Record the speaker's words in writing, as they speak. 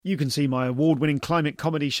You can see my award-winning climate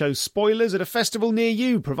comedy show Spoilers at a festival near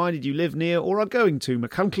you, provided you live near or are going to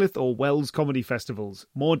Machynlleth or Wells comedy festivals.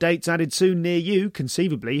 More dates added soon near you,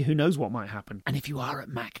 conceivably, who knows what might happen. And if you are at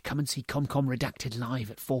Mac, come and see ComCom Redacted live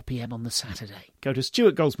at 4 p.m. on the Saturday. Go to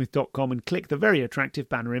stuartgoldsmith.com and click the very attractive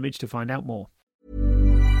banner image to find out more.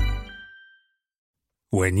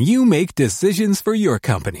 When you make decisions for your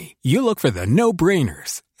company, you look for the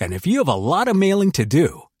no-brainers. And if you have a lot of mailing to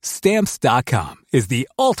do, Stamps.com is the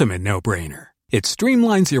ultimate no-brainer. It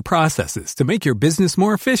streamlines your processes to make your business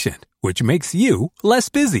more efficient, which makes you less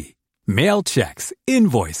busy. Mail checks,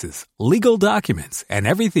 invoices, legal documents, and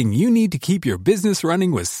everything you need to keep your business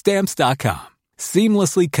running with Stamps.com.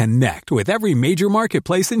 Seamlessly connect with every major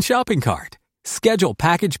marketplace and shopping cart. Schedule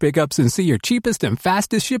package pickups and see your cheapest and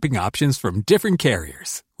fastest shipping options from different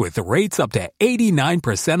carriers, with rates up to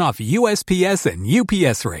 89% off USPS and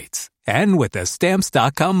UPS rates. And with the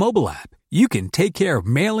Stamps.com mobile app, you can take care of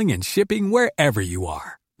mailing and shipping wherever you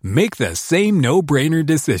are. Make the same no-brainer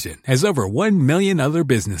decision as over 1 million other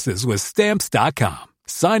businesses with Stamps.com.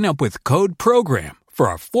 Sign up with code PROGRAM for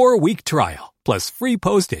a 4-week trial, plus free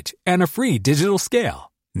postage and a free digital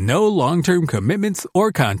scale. No long-term commitments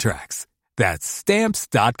or contracts. That's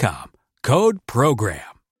Stamps.com. Code PROGRAM.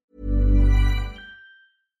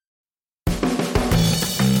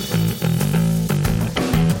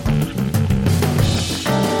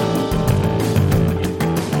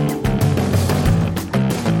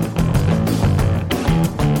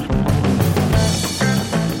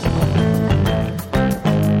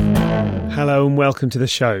 Hello and welcome to the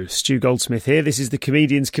show. Stu Goldsmith here. This is the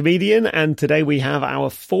Comedian's Comedian, and today we have our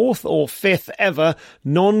 4th or 5th ever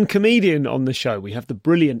non-comedian on the show. We have the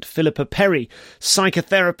brilliant Philippa Perry,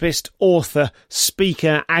 psychotherapist, author,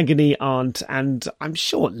 speaker, agony aunt, and I'm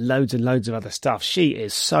sure loads and loads of other stuff. She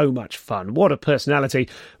is so much fun. What a personality.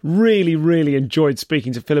 Really enjoyed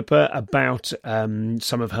speaking to Philippa about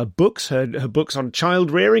some of her books, her books on child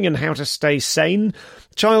rearing and how to stay sane.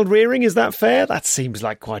 Child rearing, is that fair? That seems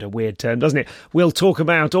like quite a weird term, doesn't it? We'll talk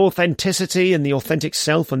about authenticity and the authentic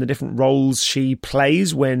self and the different roles she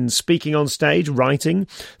plays when speaking on stage, writing,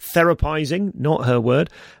 therapizing, not her word,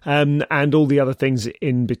 and all the other things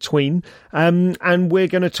in between. And we're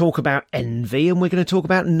going to talk about envy, and we're going to talk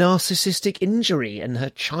about narcissistic injury and her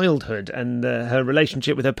childhood and her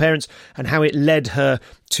relationship with her parents and how it led her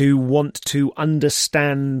to want to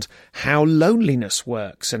understand how loneliness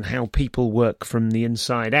works and how people work from the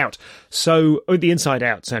inside out. So, the inside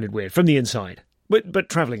out sounded weird, from the inside, but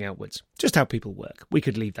travelling outwards. Just how people work. We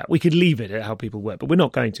could leave that. We could leave it at how people work, but we're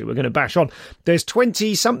not going to. We're going to bash on. There's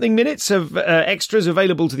 20-something minutes of extras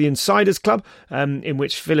available to the Insiders Club, in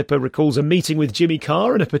which Philippa recalls a meeting with Jimmy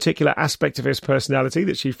Carr and a particular aspect of his personality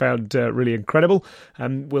that she found really incredible.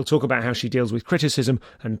 We'll talk about how she deals with criticism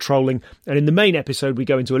and trolling. And in the main episode, we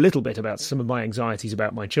go into a little bit about some of my anxieties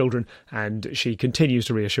about my children, and she continues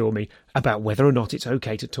to reassure me about whether or not it's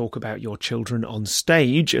okay to talk about your children on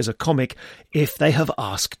stage as a comic if they have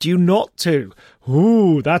asked you not to.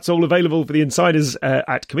 Ooh, that's all available for the Insiders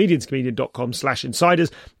at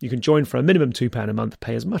comedianscomedian.com/insiders. You can join for a minimum £2 a month,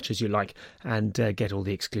 pay as much as you like, and get all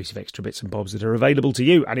the exclusive extra bits and bobs that are available to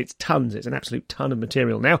you. And it's tons. It's an absolute ton of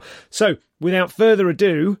material now. So, without further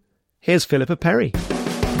ado, here's Philippa Perry.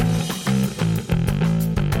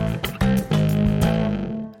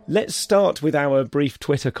 Let's start with our brief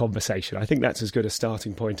Twitter conversation. I think that's as good a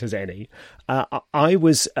starting point as any. I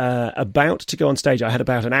was about to go on stage. I had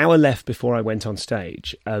about an hour left before I went on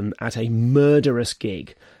stage at a murderous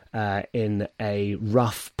gig in a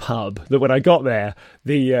rough pub. That when I got there,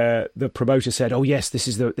 the promoter said, "Oh yes, this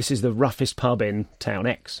is the roughest pub in town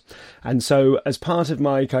X." And so, as part of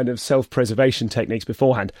my kind of self-preservation techniques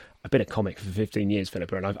beforehand, I've been a comic for 15 years,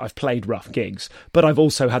 Philippa, and I've played rough gigs, but I've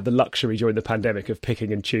also had the luxury during the pandemic of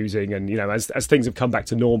picking and choosing, and, you know, as things have come back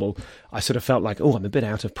to normal, I sort of felt like, oh, I'm a bit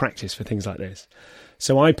out of practice for things like this.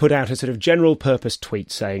 So I put out a sort of general purpose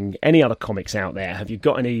tweet saying, any other comics out there, have you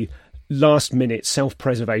got any last-minute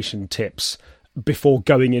self-preservation tips before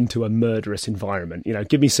going into a murderous environment? You know,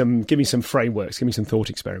 give me some frameworks, give me some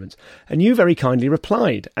thought experiments. And you very kindly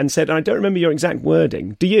replied and said, I don't remember your exact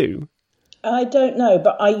wording, do you? I don't know,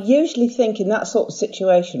 but I usually think in that sort of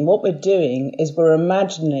situation, what we're doing is we're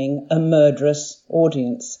imagining a murderous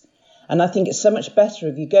audience. And I think it's so much better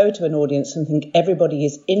if you go to an audience and think everybody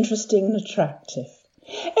is interesting and attractive.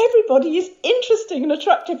 Everybody is interesting and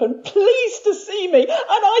attractive and pleased to see me, and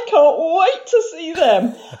I can't wait to see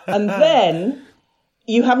them. And then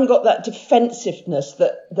you haven't got that defensiveness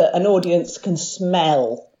that an audience can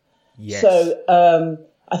smell. Yes. So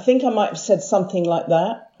I think I might have said something like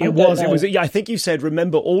that. It was. Yeah, I think you said,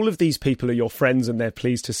 remember, all of these people are your friends and they're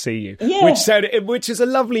pleased to see you, Yeah. which is a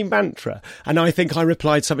lovely mantra. And I think I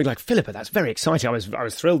replied something like, Philippa, that's very exciting. I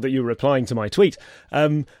was thrilled that you were replying to my tweet.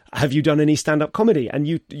 Have you done any stand-up comedy? And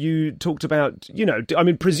you talked about,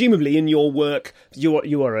 presumably in your work,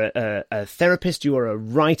 you are a therapist, you are a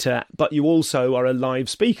writer, but you also are a live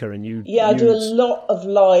speaker. And I do a lot of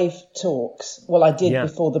live talks. Well, I did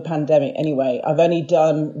before the pandemic anyway. I've only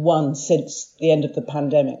done one since the end of the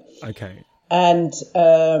pandemic. Okay. And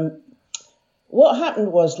what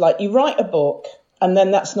happened was, like, you write a book and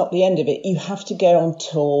then that's not the end of it. You have to go on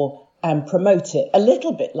tour and promote it, a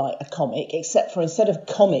little bit like a comic, except for instead of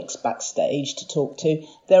comics backstage to talk to,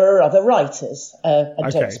 there are other writers. I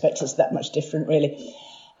don't expect it's that much different, really.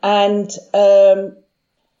 And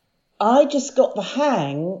I just got the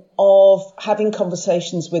hang of having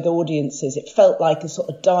conversations with audiences. It felt like a sort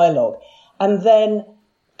of dialogue. And then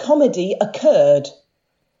comedy occurred.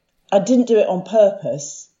 I didn't do it on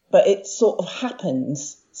purpose, but it sort of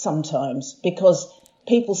happens sometimes because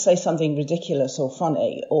people say something ridiculous or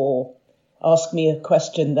funny or ask me a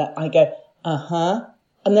question that I go,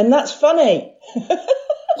 and then that's funny.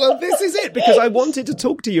 Well, this is it, because I wanted to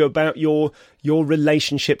talk to you about your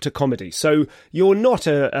relationship to comedy. So you're not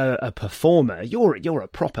a performer; you're a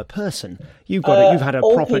proper person. You've had a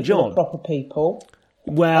proper job. Proper people.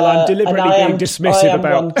 Well, I'm deliberately being dismissive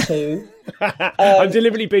about. One too. I'm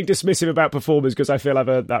deliberately being dismissive about performers because I feel I've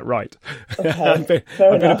earned that right. Okay,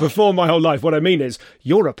 I've been a performer my whole life. What I mean is,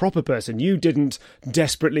 you're a proper person. You didn't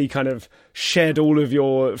desperately kind of shed all of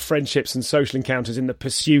your friendships and social encounters in the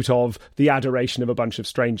pursuit of the adoration of a bunch of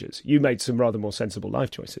strangers. You made some rather more sensible life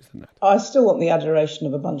choices than that. I still want the adoration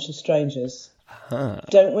of a bunch of strangers.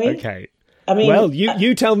 Don't we? Okay. I mean, well,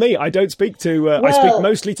 you tell me. I don't speak to. I speak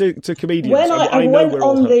mostly to comedians. When I know went we're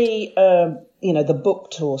all on hooked. the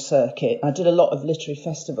book tour circuit, I did a lot of literary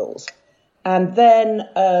festivals, and then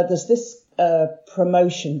there's this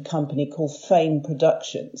promotion company called Fame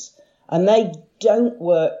Productions, and they don't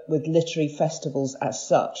work with literary festivals as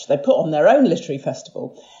such. They put on their own literary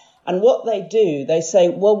festival, and what they do, they say,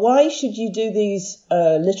 well, why should you do these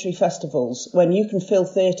literary festivals when you can fill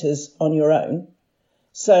theatres on your own?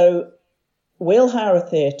 So we'll hire a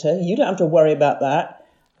theatre, you don't have to worry about that,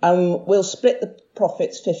 and we'll split the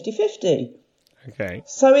profits 50-50. Okay.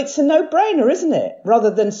 So it's a no-brainer, isn't it?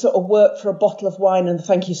 Rather than sort of work for a bottle of wine and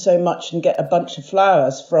thank you so much and get a bunch of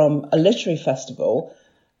flowers from a literary festival,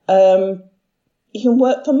 you can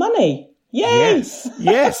work for money. Yay!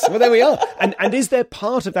 Yes. Well, there we are. And is there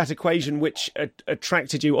part of that equation which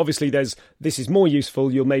attracted you? Obviously, this is more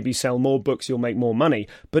useful. You'll maybe sell more books. You'll make more money.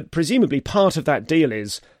 But presumably, part of that deal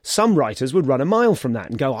is some writers would run a mile from that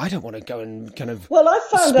and go, I don't want to go and kind of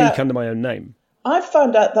speak under my own name. I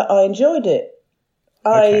found out that I enjoyed it.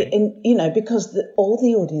 Because all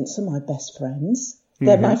the audience are my best friends.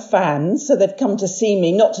 They're my fans, so they've come to see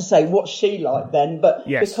me, not to say what's she like then, but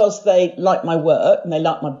because they like my work and they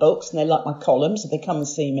like my books and they like my columns, so they come and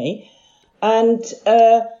see me. And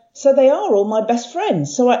so they are all my best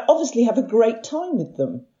friends. So I obviously have a great time with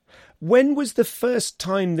them. When was the first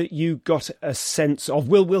time that you got a sense of,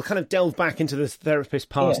 we'll kind of delve back into the therapist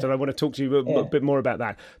past, and I want to talk to you a bit more about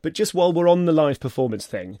that. But just while we're on the live performance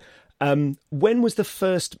thing, when was the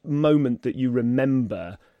first moment that you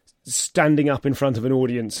remember standing up in front of an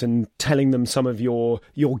audience and telling them some of your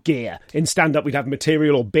gear? In stand-up, we'd have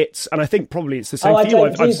material or bits, and I think probably it's the same for you. I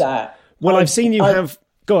don't do that. Well, I've seen you have...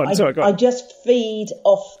 Go on, sorry, go on. I just feed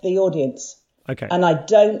off the audience. Okay. And I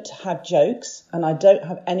don't have jokes, and I don't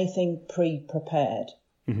have anything pre-prepared.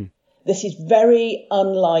 Mm-hmm. This is very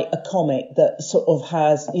unlike a comic that sort of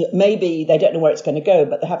has... maybe they don't know where it's going to go,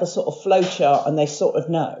 but they have a sort of flow chart and they sort of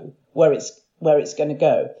know where it's going to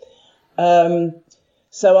go.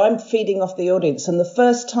 So I'm feeding off the audience. And the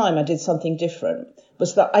first time I did something different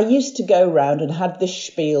was that I used to go around and had this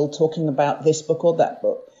spiel talking about this book or that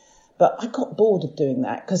book. But I got bored of doing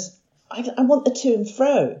that because I want the to and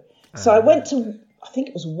fro. So I went to, I think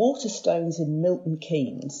it was Waterstones in Milton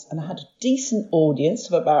Keynes, and I had a decent audience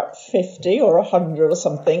of about 50 or 100 or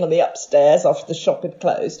something on the upstairs after the shop had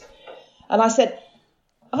closed. And I said,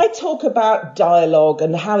 I talk about dialogue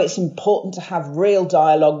and how it's important to have real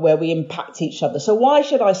dialogue where we impact each other. So why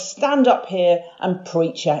should I stand up here and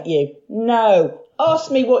preach at you? No, ask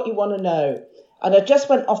me what you want to know. And I just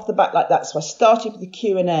went off the bat like that. So I started with the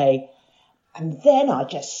Q&A, and then I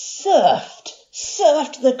just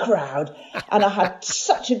surfed the crowd, and I had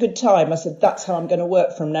such a good time. I said, that's how I'm going to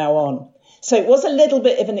work from now on. So it was a little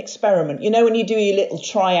bit of an experiment. You know, when you do your little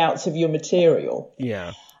tryouts of your material.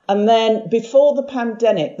 Yeah. And then before the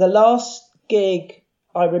pandemic, the last gig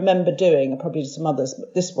I remember doing, I probably did some others,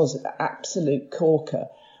 but this was an absolute corker,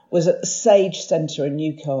 was at the Sage Centre in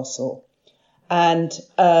Newcastle. And,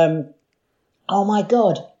 oh my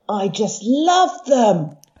God, I just loved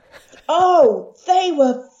them. Oh, they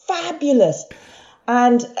were fabulous.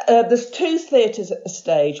 And there's two theatres at the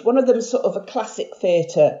Stage. One of them is sort of a classic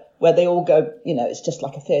theatre where they all go, you know, it's just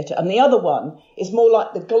like a theatre. And the other one is more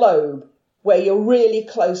like the Globe, where you're really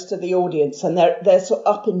close to the audience and they're sort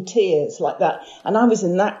of up in tears like that. And I was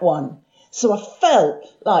in that one. So I felt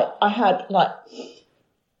like I had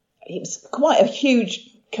it was quite a huge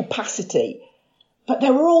capacity, but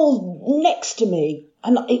they were all next to me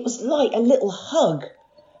and it was like a little hug.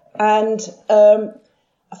 And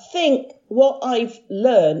I think what I've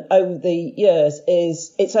learned over the years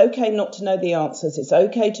is it's okay not to know the answers. It's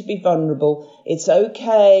okay to be vulnerable. It's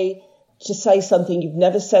okay to say something you've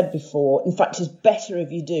never said before. In fact, it's better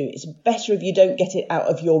if you do. It's better if you don't get it out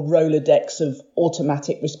of your Rolodex of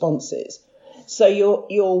automatic responses. So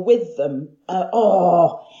you're with them.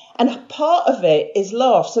 And part of it is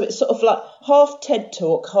laugh. So it's sort of like half TED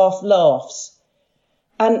Talk, half laughs.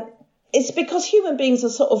 And it's because human beings are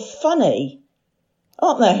sort of funny,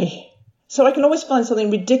 aren't they? So I can always find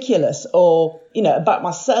something ridiculous or, you know, about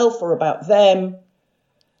myself or about them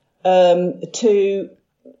to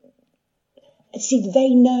see, they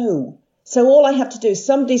know. So all I have to do is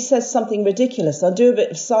somebody says something ridiculous, I'll do a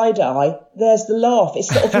bit of side eye, there's the laugh. It's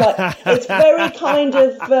sort of like, it's very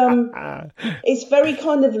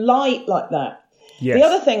kind of light like that. Yes. The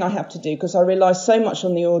other thing I have to do, because I rely so much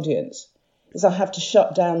on the audience, is I have to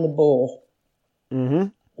shut down the bore. Mm-hmm.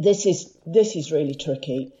 This is really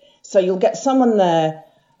tricky. So you'll get someone there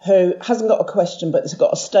who hasn't got a question, but has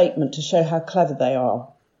got a statement to show how clever they are.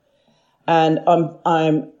 And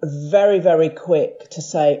I'm very, very quick to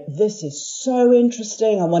say, this is so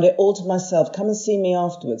interesting. I want it all to myself. Come and see me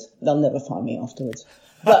afterwards. They'll never find me afterwards.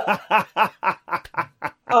 But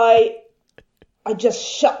I just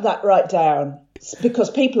shut that right down. It's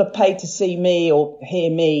because people are paid to see me or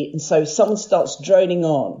hear me. And so someone starts droning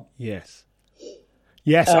on. Yes.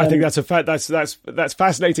 Yes, I think that's a fact. That's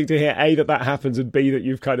fascinating to hear. A, that happens, and B, that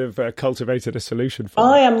you've kind of cultivated a solution for it.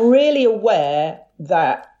 I am really aware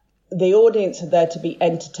that the audience are there to be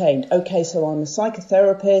entertained. Okay, so I'm a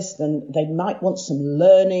psychotherapist, and they might want some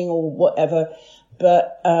learning or whatever,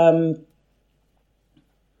 but I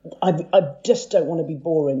just don't want to be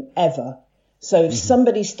boring ever. So if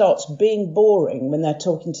somebody starts being boring when they're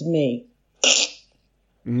talking to me,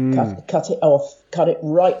 cut it off, cut it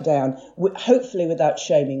right down, hopefully without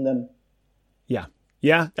shaming them.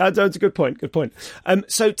 Yeah, that's a good point.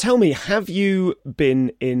 So tell me, have you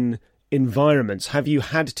been in environments, have you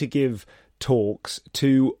had to give talks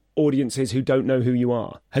to audiences who don't know who you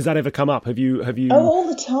are? Has that ever come up? Have you? Oh, all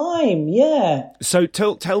the time, yeah. So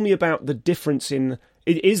tell me about the difference in.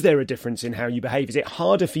 Is there a difference in how you behave? Is it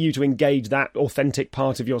harder for you to engage that authentic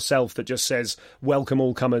part of yourself that just says, welcome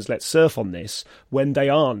all comers, let's surf on this, when they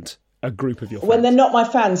aren't a group of your fans? When they're not my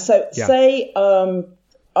fans. So say I'm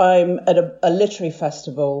at a literary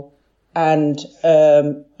festival and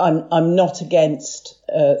I'm not against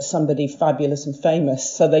somebody fabulous and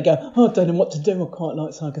famous. So they go, oh, I don't know what to do. I quite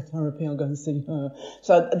like psychotherapy. I'll go and see her.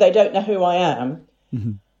 So they don't know who I am.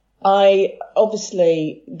 Mm-hmm. I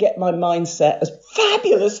obviously get my mindset as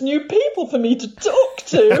fabulous new people for me to talk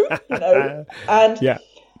to, you know.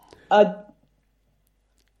 And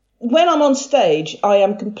when I'm on stage, I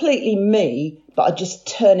am completely me, but I just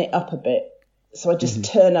turn it up a bit. So I just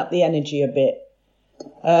turn up the energy a bit.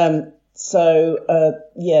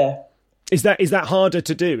 Is that harder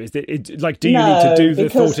to do? Do you need to do the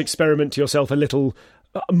thought experiment to yourself a little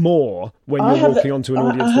more when you're walking onto an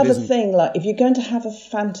audience? I have a thing, like, if you're going to have a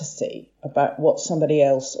fantasy about what somebody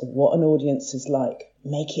else or what an audience is like,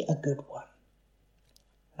 make it a good one.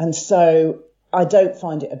 And so I don't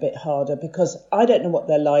find it a bit harder because I don't know what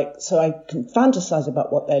they're like, so I can fantasize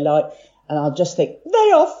about what they like, and I'll just think,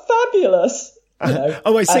 they are fabulous. You know?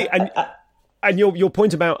 Oh, I see. And your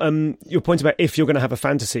point about if you're going to have a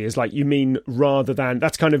fantasy is like, you mean rather than,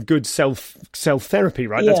 that's kind of good self therapy,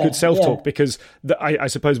 right? That's good self talk, because I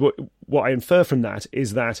suppose what I infer from that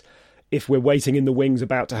is that if we're waiting in the wings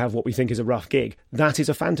about to have what we think is a rough gig, that is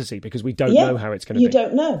a fantasy because we don't know how it's going to be. You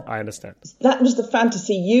don't know. I understand. That was the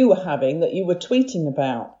fantasy you were having, that you were tweeting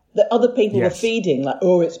about, that other people were feeding, like,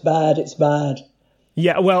 oh, it's bad.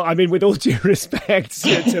 Yeah, well, I mean, with all due respect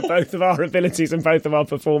to both of our abilities and both of our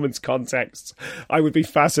performance contexts, I would be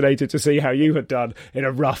fascinated to see how you had done in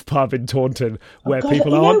a rough pub in Taunton where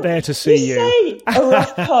people aren't there to see you. Say a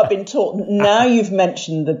rough pub in Taunton. Now you've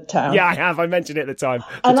mentioned the town. Yeah, I have. I mentioned it at the time.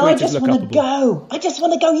 And I just want to go. I just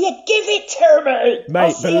want to go. Yeah, give it to me. Mate,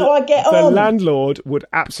 I'll see how I get on. The landlord would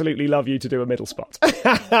absolutely love you to do a middle spot.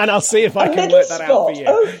 And I'll see if I can work that out for you.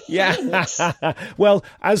 Oh, yeah. Well,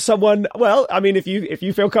 as someone, I mean, if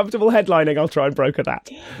you feel comfortable headlining, I'll try and broker that.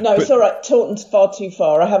 No, it's all right. Taunton's far too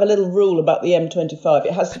far. I have a little rule about the M25.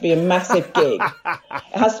 It has to be a massive gig.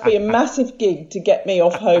 It has to be a massive gig to get me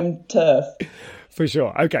off home turf. For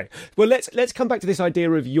sure. Okay. Well, let's come back to this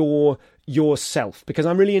idea of yourself, because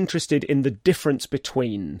I'm really interested in the difference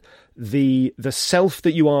between the self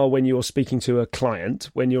that you are when you're speaking to a client,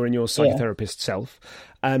 when you're in your psychotherapist self,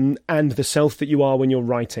 and the self that you are when you're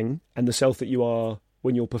writing, and the self that you are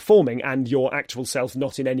when you're performing, and your actual self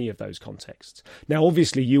not in any of those contexts. Now,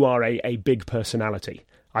 obviously, you are a big personality.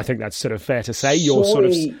 I think that's sort of fair to say. You're sort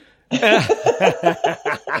of...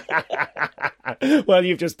 Well,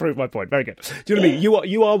 you've just proved my point. Very good. Do you know what I mean?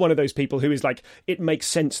 You are one of those people who is like, it makes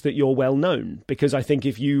sense that you're well known, because I think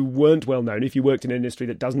if you weren't well known, if you worked in an industry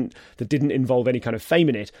that didn't involve any kind of fame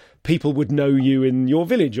in it, people would know you in your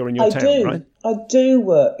village or in your town, right? I do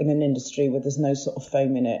work in an industry where there's no sort of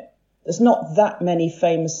fame in it. There's not that many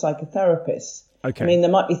famous psychotherapists. Okay. I mean, there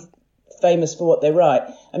might be famous for what they write.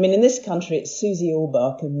 I mean, in this country, it's Susie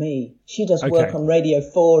Orbach and me. She does work on Radio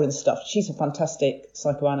 4 and stuff. She's a fantastic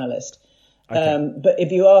psychoanalyst. Okay. But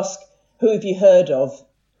if you ask, who have you heard of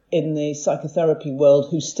in the psychotherapy world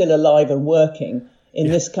who's still alive and working in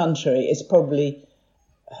this country, it's probably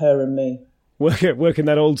her and me. Working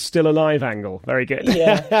that old still alive angle. Very good.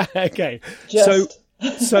 Yeah. Okay. So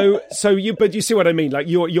you, but you see what I mean? Like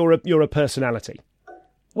you're a personality.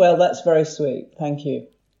 Well, that's very sweet. Thank you.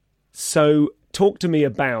 So talk to me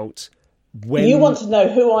about when you want to know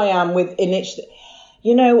who I am within each.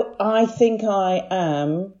 You know, I think I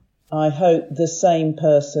am, I hope, the same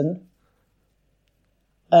person.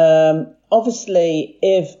 Obviously,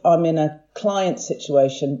 if I'm in a client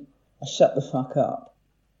situation, I shut the fuck up,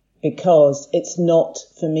 because it's not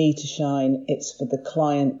for me to shine, it's for the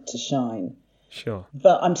client to shine. Sure.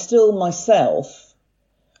 But I'm still myself,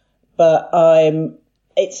 but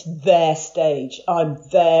it's their stage. I'm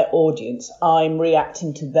their audience. I'm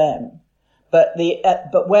reacting to them. But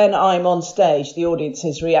when I'm on stage, the audience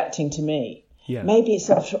is reacting to me. Yeah. Maybe it's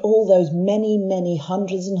after all those many, many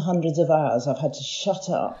hundreds and hundreds of hours I've had to shut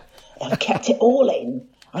up. I've kept it all in.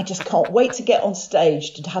 I just can't wait to get on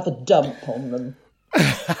stage to have a dump on them.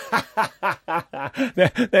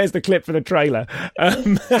 There's the clip for the trailer.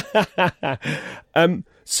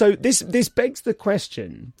 So this begs the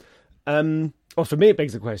question, or for me it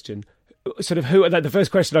begs the question, sort of who, the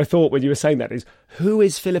first question I thought when you were saying that is, who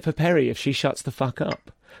is Philippa Perry if she shuts the fuck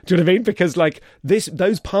up? Do you know what I mean? Because like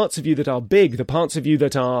those parts of you that are big, the parts of you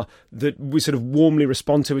that we sort of warmly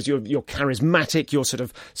respond to as you're charismatic, you're sort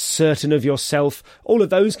of certain of yourself, all of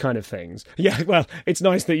those kind of things. Yeah, well, it's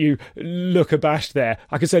nice that you look abashed there.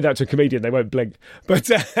 I could say that to a comedian, they won't blink. But,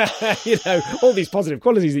 you know, all these positive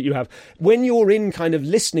qualities that you have. When you're in kind of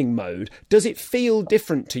listening mode, does it feel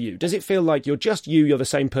different to you? Does it feel like you're just you're the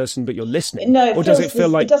same person, but you're listening? No, or does it feel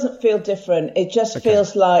like... It doesn't feel different. It just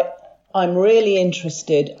feels like I'm really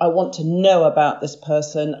interested. I want to know about this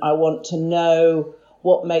person. I want to know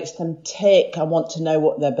what makes them tick. I want to know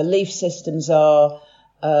what their belief systems are.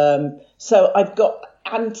 So I've got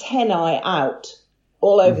antennae out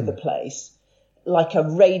all over the place, like a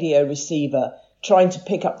radio receiver, trying to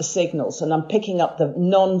pick up the signals. And I'm picking up the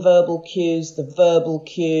non-verbal cues, the verbal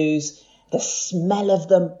cues, the smell of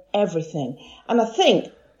them, everything. And I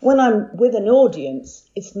think when I'm with an audience,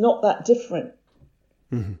 it's not that different.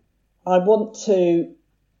 Mm-hmm. I want to,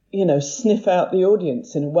 sniff out the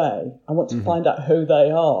audience in a way. I want to find out who they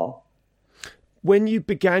are. When you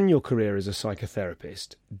began your career as a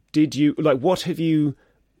psychotherapist, what have you,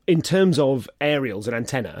 in terms of aerials and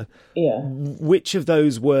antenna, which of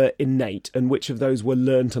those were innate and which of those were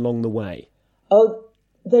learnt along the way? Oh,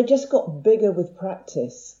 they just got bigger with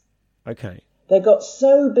practice. Okay. They got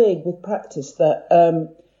so big with practice that...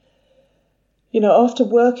 after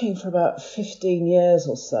working for about 15 years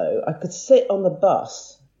or so, I could sit on the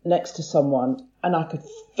bus next to someone and I could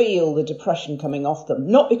feel the depression coming off them.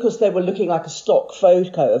 Not because they were looking like a stock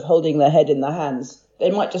photo of holding their head in their hands.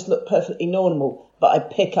 They might just look perfectly normal, but I'd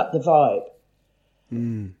pick up the vibe.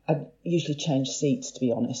 Mm. I'd usually change seats, to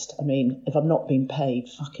be honest. I mean, if I'm not being paid,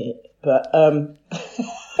 fuck it. But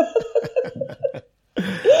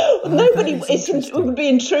nobody. It would be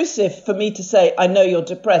intrusive for me to say, I know you're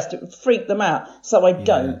depressed. It would freak them out. So I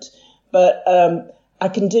don't. But I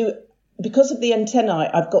can do, because of the antennae,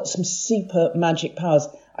 I've got some super magic powers.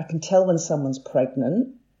 I can tell when someone's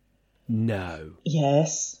pregnant. No.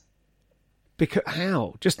 Yes. Because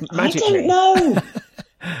how? Just magically? I don't know.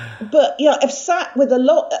 But I've sat with a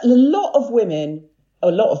lot of women,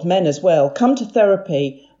 a lot of men as well, come to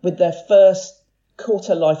therapy with their first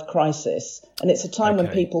quarter life crisis, and it's a time when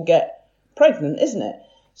people get pregnant, isn't it?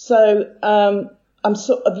 So I'm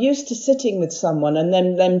sort of used to sitting with someone and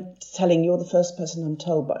then them telling, you're the first person I'm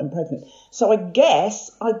told, but I'm pregnant. So I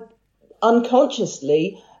guess I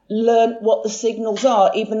unconsciously learned what the signals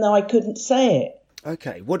are, even though I couldn't say it.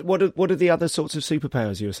 Okay. What are the other sorts of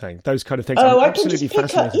superpowers you were saying? Those kind of things. Oh, I'm I can just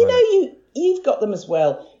pick up. You've got them as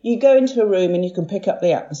well. You go into a room and you can pick up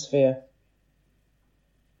the atmosphere.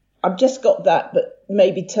 I've just got that, but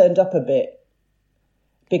maybe turned up a bit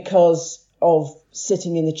because of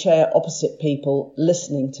sitting in the chair opposite people,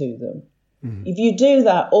 listening to them. Mm-hmm. If you do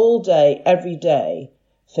that all day, every day,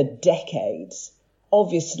 for decades,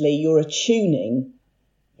 obviously your attuning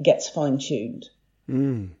gets fine-tuned.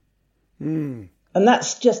 And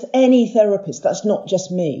that's just any therapist. That's not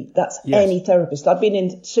just me. That's any therapist. I've been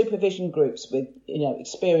in supervision groups with,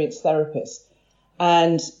 experienced therapists,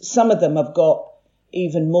 and some of them have got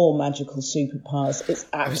even more magical superpowers. It's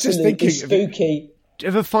absolutely spooky. Do you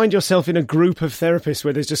ever find yourself in a group of therapists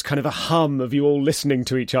where there's just kind of a hum of you all listening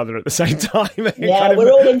to each other at the same time? Yeah,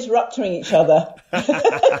 we're all interrupting each other.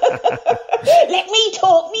 Let me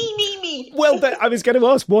talk, me. Well, I was going to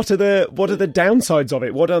ask, what are the downsides of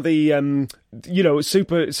it? What are the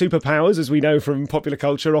superpowers, as we know from popular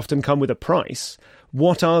culture, often come with a price?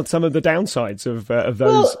 What are some of the downsides of those?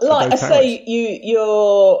 Well, like I say,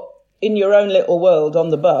 you're in your own little world on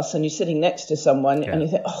the bus, and you're sitting next to someone, and you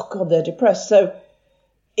think, oh God, they're depressed. So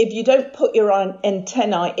if you don't put your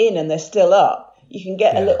antennae in and they're still up, you can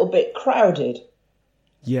get a little bit crowded.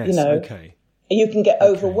 Yes, okay. You can get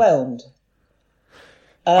overwhelmed.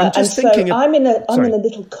 I'm just thinking. I'm in a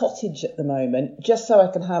little cottage at the moment, just so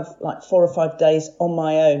I can have like 4 or 5 days on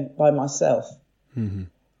my own by myself. Mm-hmm.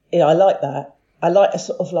 I like that. I like a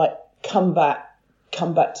sort of like come back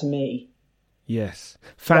to me. Yes,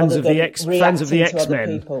 fans of the X-Men. Fans of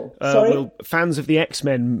the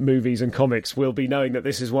X-Men movies and comics will be knowing that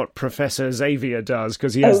this is what Professor Xavier does,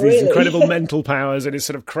 because he has these incredible mental powers and is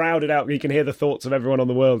sort of crowded out. He can hear the thoughts of everyone on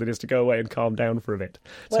the world. He has to go away and calm down for a bit.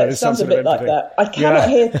 Well, it sounds a bit like that. I cannot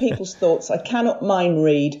hear people's thoughts. I cannot mind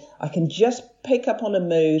read. I can just pick up on a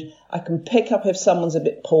mood. I can pick up if someone's a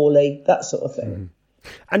bit poorly, that sort of thing. Mm.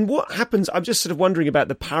 And what happens? I'm just sort of wondering about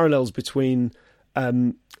the parallels between.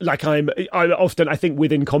 I think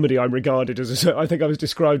within comedy I'm regarded as I think I was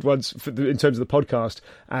described once in terms of the podcast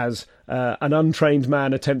as an untrained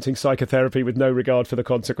man attempting psychotherapy with no regard for the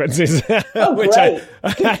consequences. Oh, great.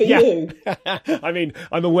 Good for you. I mean,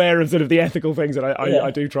 I'm aware of sort of the ethical things, and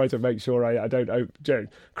I do try to make sure I don't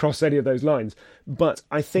cross any of those lines. But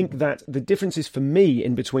I think that the differences for me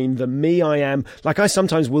in between the me I am, like I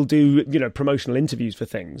sometimes will do, promotional interviews for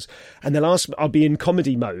things, and I'll be in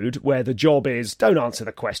comedy mode where the job is don't answer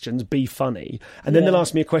the questions, be funny. And then they'll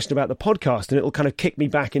ask me a question about the podcast, and it'll kind of kick me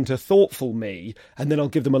back into thoughtful me, and then I'll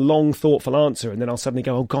give them a long, thoughtful answer, and then I'll suddenly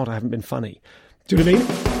go, oh God, I haven't been funny. Do you know what I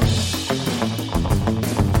mean?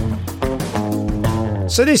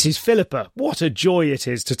 So this is Philippa. What a joy it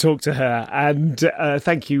is to talk to her. And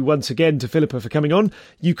thank you once again to Philippa for coming on.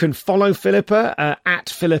 You can follow Philippa at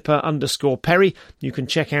Philippa_Perry. You can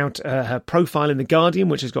check out her profile in The Guardian,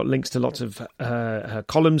 which has got links to lots of her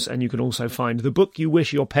columns. And you can also find the book you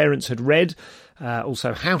wish your parents had read.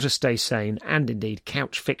 Also How to Stay Sane, and indeed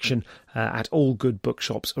Couch Fiction at all good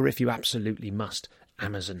bookshops, or if you absolutely must,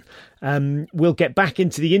 Amazon. We'll get back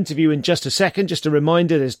into the interview in just a second. Just a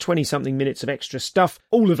reminder, there's 20-something minutes of extra stuff,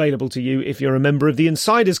 all available to you if you're a member of the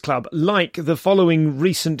Insiders Club, like the following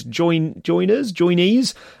recent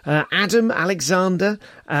joinees, Adam, Alexander,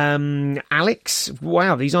 Alex.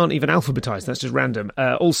 Wow, these aren't even alphabetised. That's just random.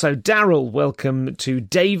 Also, Daryl, welcome to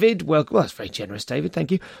David. Well, that's very generous, David.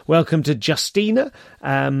 Thank you. Welcome to Justina.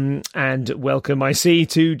 And welcome, I see,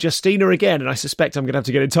 to Justina again. And I suspect I'm going to have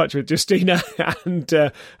to get in touch with Justina and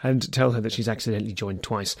tell her that she's accidentally joined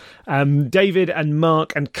twice. David and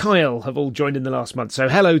Mark and Kyle have all joined in the last month. So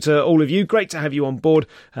hello to all of you. Great to have you on board.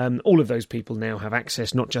 All of those people now have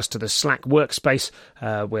access not just to the Slack workspace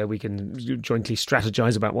where we can jointly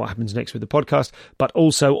strategise about what happens next with the podcast, but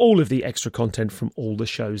also all of the extra content from all the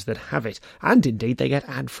shows that have it. And indeed, they get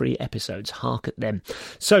ad-free episodes. Hark at them.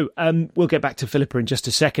 So we'll get back to Philippa in just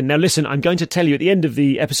a second. Now, listen, I'm going to tell you at the end of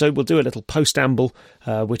the episode, we'll do a little post-amble,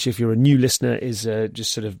 which if you're a new listener is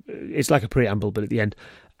just sort of, it's like a preamble, but at the end.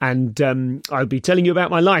 And I'll be telling you about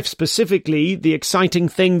my life, specifically the exciting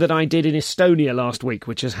thing that I did in Estonia last week,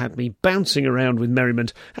 which has had me bouncing around with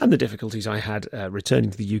merriment, and the difficulties I had returning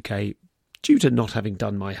to the UK due to not having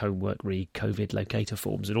done my homework, COVID locator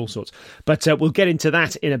forms and all sorts. But we'll get into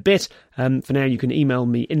that in a bit. For now, you can email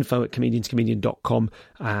me info@comedianscomedian.com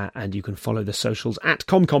and you can follow the socials at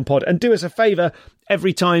NonComPod. And do us a favour,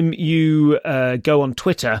 every time you go on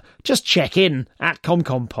Twitter, just check in at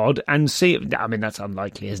NonComPod and see. I mean, that's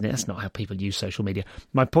unlikely, isn't it? That's not how people use social media.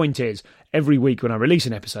 My point is, every week when I release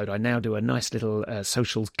an episode, I now do a nice little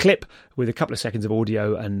social clip with a couple of seconds of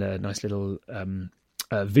audio and a nice little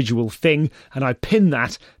visual thing, and I pin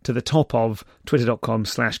that to the top of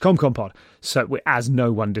twitter.com/comcompod, so as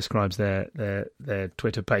no one describes their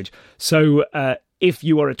Twitter page. So if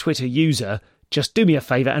you are a Twitter user, just do me a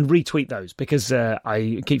favour and retweet those, because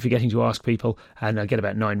I keep forgetting to ask people, and I get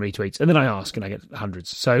about 9 retweets, and then I ask and I get hundreds.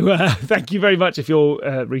 So thank you very much if you're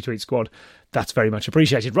retweet squad. That's very much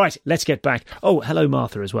appreciated. Right, let's get back. Oh, hello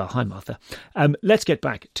Martha as well. Hi Martha. Let's get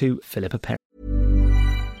back to Philippa Perry.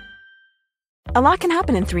 A lot can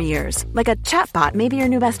happen in 3 years, like a chatbot may be your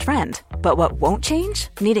new best friend. But what won't change?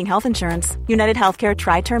 Needing health insurance. United Healthcare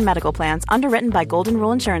Tri-Term Medical Plans, underwritten by Golden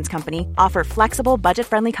Rule Insurance Company, offer flexible,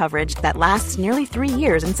 budget-friendly coverage that lasts nearly 3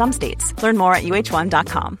 years in some states. Learn more at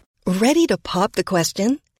uh1.com. Ready to pop the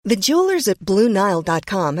question? The jewelers at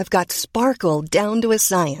BlueNile.com have got sparkle down to a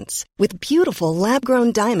science with beautiful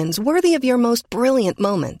lab-grown diamonds worthy of your most brilliant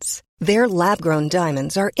moments. Their lab-grown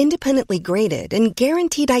diamonds are independently graded and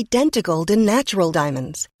guaranteed identical to natural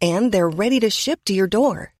diamonds, and they're ready to ship to your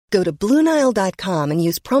door. Go to BlueNile.com and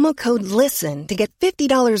use promo code LISTEN to get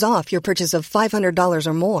 $50 off your purchase of $500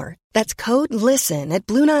 or more. That's code LISTEN at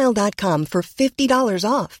BlueNile.com for $50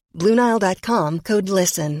 off. BlueNile.com, code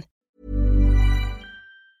LISTEN.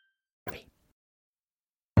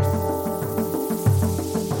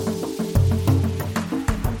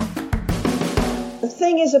 The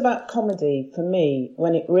thing is about comedy, for me,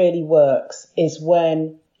 when it really works, is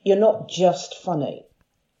when you're not just funny.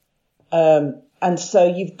 And so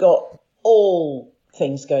you've got all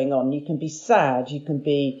things going on. You can be sad, you can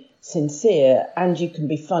be sincere, and you can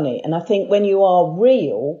be funny. And I think when you are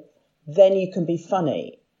real, then you can be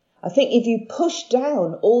funny. I think if you push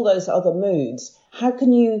down all those other moods, how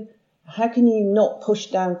can you not push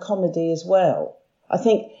down comedy as well? I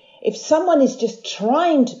think if someone is just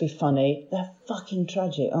trying to be funny, they're fucking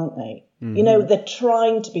tragic, aren't they? Mm-hmm. You know, they're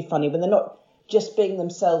trying to be funny when they're not just being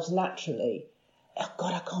themselves naturally. Oh,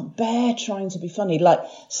 God, I can't bear trying to be funny. Like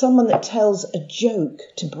someone that tells a joke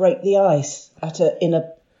to break the ice in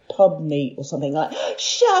a pub meet or something, like,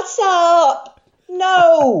 shut up!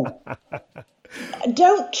 No!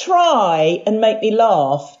 Don't try and make me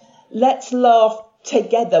laugh. Let's laugh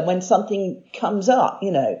together when something comes up,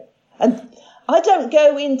 you know. And I don't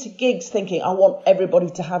go into gigs thinking I want everybody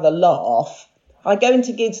to have a laugh. I go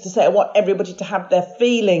into gigs to say I want everybody to have their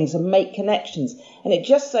feelings and make connections. And it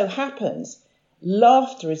just so happens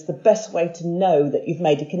laughter is the best way to know that you've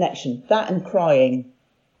made a connection. That and crying.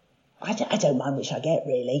 I don't mind which I get,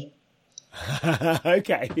 really.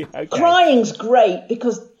 Okay. Crying's great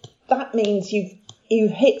because that means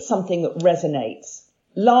you've hit something that resonates.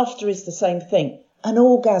 Laughter is the same thing. An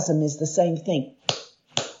orgasm is the same thing.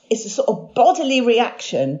 It's a sort of bodily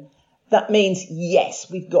reaction that means, yes,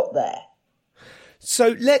 we've got there.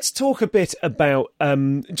 So let's talk a bit about,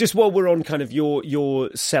 just while we're on kind of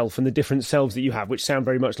your self and the different selves that you have, which sound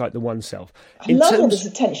very much like the one self. I love all this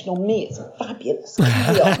attention on me. It's fabulous.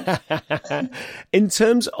 In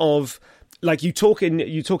terms of, like you talk in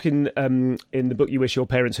the book You Wish Your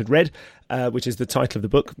Parents Had Read, which is the title of the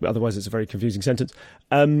book. Otherwise, it's a very confusing sentence.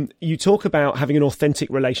 You talk about having an authentic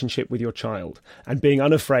relationship with your child and being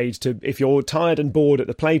unafraid to, if you're tired and bored at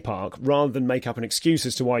the play park, rather than make up an excuse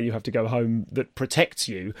as to why you have to go home that protects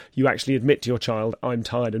you, you actually admit to your child, "I'm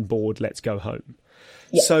tired and bored. Let's go home."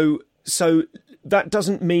 Yeah. So that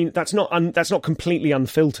doesn't mean that's not completely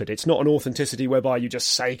unfiltered. It's not an authenticity whereby you just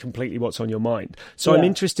say completely what's on your mind. So yeah. I'm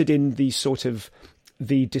interested in the sort of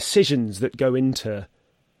the decisions that go into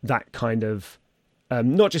that kind of,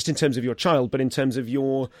 not just in terms of your child, but in terms of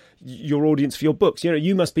your audience for your books. You know,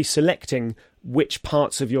 you must be selecting which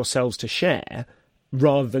parts of yourselves to share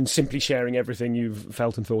rather than simply sharing everything you've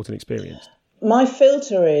felt and thought and experienced. My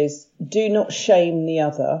filter is do not shame the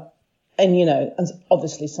other. And, you know, and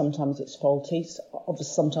obviously sometimes it's faulty.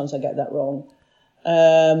 Obviously sometimes I get that wrong.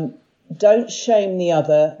 Don't shame the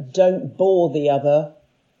other. Don't bore the other.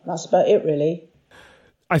 That's about it, really.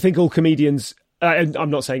 I think all comedians, and I'm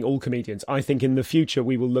not saying all comedians, I think in the future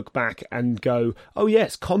we will look back and go, oh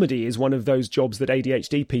yes, comedy is one of those jobs that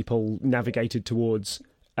ADHD people navigated towards,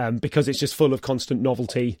 because it's just full of constant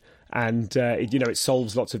novelty, and it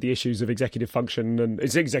solves lots of the issues of executive function and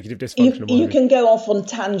it's executive dysfunction. You can go off on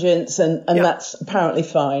tangents and that's apparently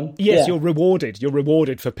fine. Yes, you're rewarded. You're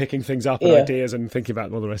rewarded for picking things up and ideas and thinking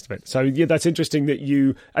about all the rest of it. So that's interesting that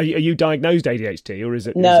you are you diagnosed ADHD, or is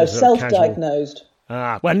it? No, is it sort of self-diagnosed.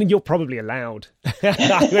 Well, you're probably allowed.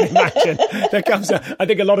 I would imagine there comes. I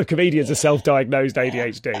think a lot of comedians are self-diagnosed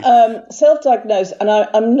ADHD. Self-diagnosed, and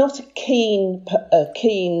I'm not a keen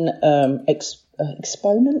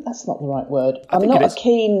exponent. That's not the right word. I'm not a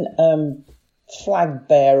keen flag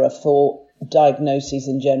bearer for diagnoses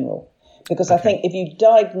in general, because I think if you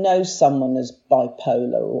diagnose someone as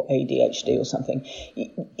bipolar or ADHD or something,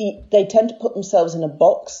 they tend to put themselves in a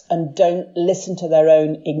box and don't listen to their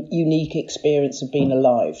own unique experience of being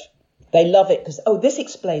alive. They love it because, this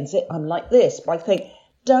explains it. I'm like this. But I think,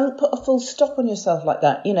 don't put a full stop on yourself like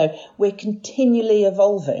that. We're continually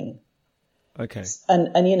evolving. Okay. And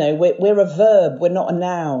we're a verb. We're not a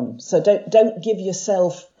noun. So don't give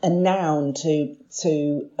yourself a noun to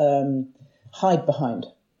hide behind.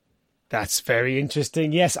 That's very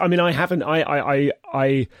interesting. Yes, I mean, I haven't.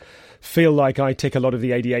 I feel like I tick a lot of the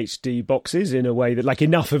ADHD boxes in a way that, like,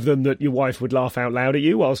 enough of them that your wife would laugh out loud at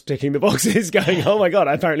you whilst ticking the boxes, going, "Oh my god!"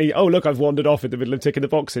 Apparently, look, I've wandered off in the middle of ticking the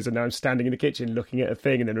boxes, and now I'm standing in the kitchen looking at a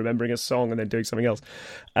thing, and then remembering a song, and then doing something else.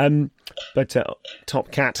 But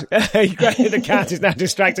top cat, the cat is now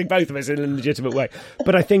distracting both of us in a legitimate way.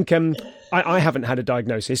 But I think I haven't had a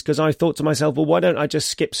diagnosis because I thought to myself, well, why don't I just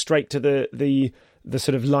skip straight to the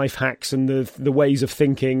sort of life hacks and the ways of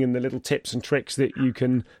thinking and the little tips and tricks that you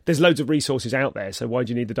can. There's loads of resources out there, so why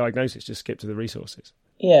do you need the diagnosis? Just skip to the resources.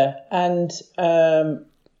 Yeah, and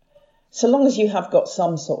so long as you have got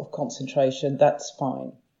some sort of concentration, that's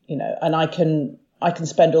fine, and I can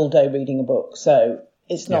spend all day reading a book, so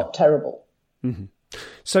it's not terrible. Mm-hmm.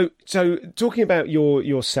 So talking about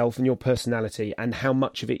yourself and your personality and how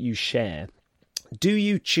much of it you share, do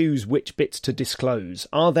you choose which bits to disclose?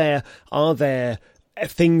 Are there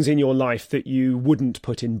things in your life that you wouldn't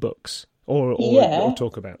put in books or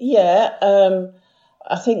talk about? Yeah,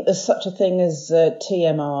 I think there's such a thing as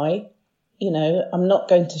TMI. I'm not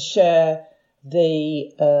going to share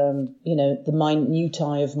the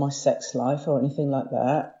minutiae of my sex life or anything like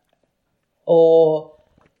that. Or,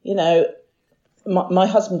 my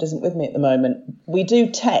husband isn't with me at the moment. We do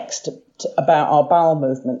text about our bowel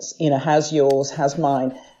movements, how's yours, how's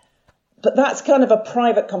mine. But that's kind of a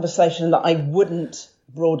private conversation that I wouldn't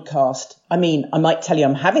broadcast. I mean, I might tell you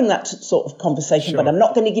I'm having that sort of conversation, but I'm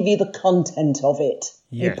not going to give you the content of it.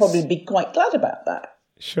 Yes. You'd probably be quite glad about that.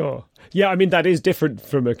 Sure. Yeah, I mean, that is different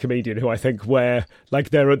from a comedian who I think where,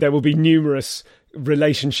 like, there will be numerous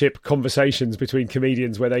relationship conversations between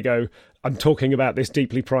comedians where they go, I'm talking about this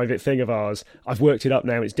deeply private thing of ours. I've worked it up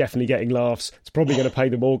now. It's definitely getting laughs. It's probably going to pay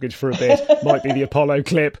the mortgage for a bit. Might be the Apollo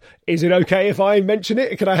clip. Is it okay if I mention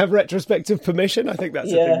it? Can I have retrospective permission? I think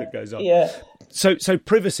that's the thing that goes on. Yeah. So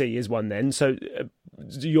privacy is one then. So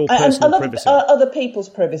your personal privacy. Other people's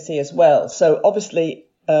privacy as well. So obviously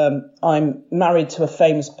I'm married to a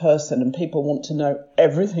famous person and people want to know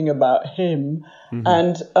everything about him. Mm-hmm.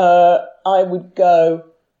 And I would go,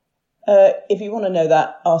 if you want to know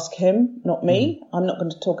that, ask him, not me. Mm-hmm. I'm not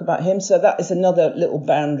going to talk about him. So that is another little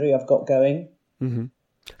boundary I've got going. Mm-hmm.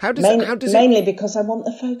 Mainly because I want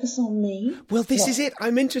the focus on me. Well, this is it.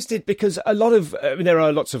 I'm interested because there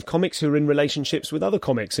are lots of comics who are in relationships with other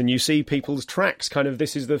comics, and you see people's tracks. Kind of,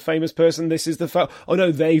 this is the famous person. This is the oh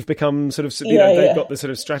no, they've become sort of they've got the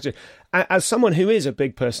sort of strategy. As someone who is a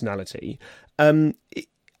big personality, is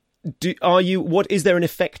there an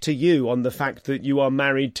effect to you on the fact that you are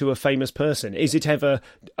married to a famous person? Is it ever?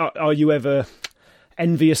 Are you ever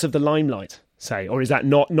envious of the limelight? Say, or is that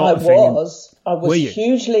not a thing? I was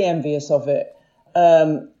hugely envious of it.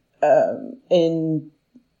 In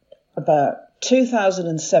about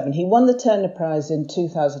 2007, he won the Turner Prize in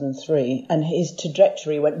 2003, and his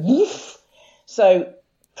trajectory went woof. So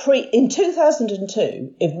in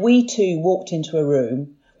 2002, if we two walked into a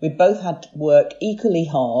room, we both had to work equally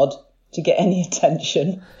hard to get any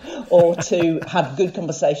attention or to have good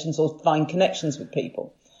conversations or find connections with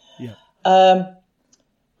people. Yeah.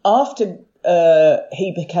 After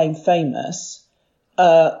he became famous,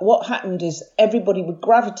 what happened is everybody would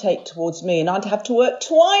gravitate towards me and I'd have to work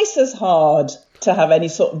twice as hard to have any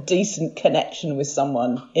sort of decent connection with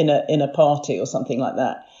someone in a party or something like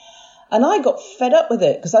that. And I got fed up with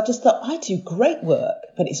it because I just thought, I do great work,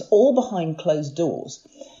 but it's all behind closed doors.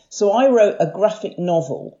 So I wrote a graphic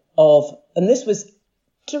novel and this was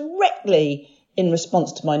directly in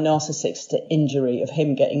response to my narcissistic injury of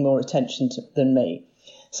him getting more attention than me.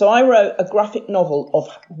 So I wrote a graphic novel of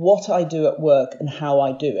what I do at work and how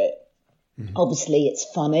I do it. Mm-hmm. Obviously, it's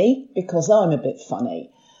funny because I'm a bit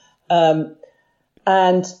funny.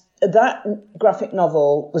 And that graphic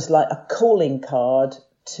novel was like a calling card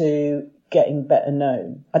to getting better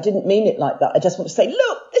known. I didn't mean it like that. I just want to say,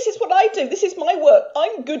 look, this is what I do. This is my work.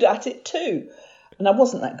 I'm good at it too. And I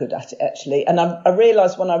wasn't that good at it, actually. And I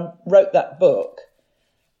realised when I wrote that book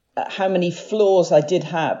how many flaws I did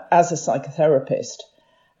have as a psychotherapist.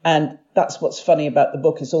 And that's what's funny about the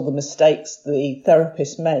book is all the mistakes the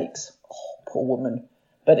therapist makes. Oh, poor woman.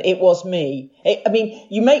 But it was me. I mean,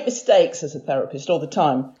 you make mistakes as a therapist all the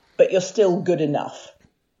time, but you're still good enough.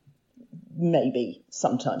 Maybe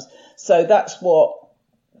sometimes. So that's what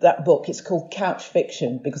that book is called. Couch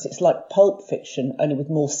fiction, because it's like pulp fiction, only with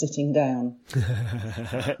more sitting down.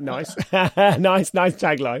 Nice. nice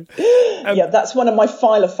tagline. Yeah, that's one of my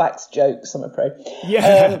Filofax jokes, I'm afraid.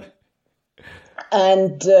 Yeah.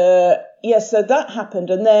 So that happened,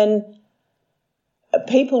 and then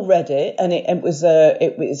people read it, and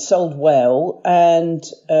it sold well, and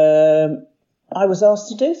I was asked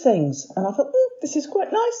to do things, and I thought, this is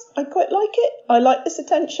quite nice. I quite like it. I like this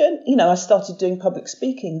attention. I started doing public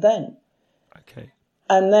speaking then. Okay.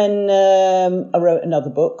 And then I wrote another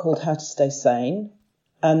book called How to Stay Sane,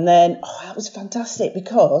 and then that was fantastic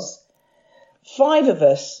because 5 of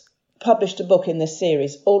us published a book in this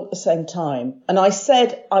series all at the same time. And I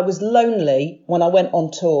said I was lonely when I went on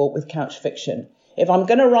tour with Couch Fiction. If I'm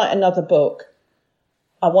going to write another book,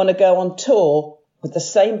 I want to go on tour with the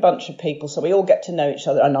same bunch of people so we all get to know each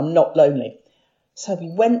other and I'm not lonely. So we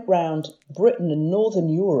went round Britain and Northern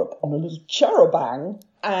Europe on a little charabang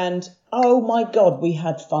and, oh my God, we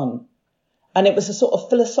had fun. And it was a sort of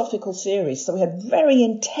philosophical series. So we had very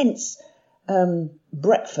intense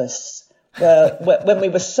breakfasts when we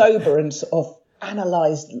were sober and sort of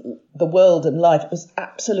analysed the world and life. It was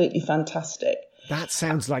absolutely fantastic. That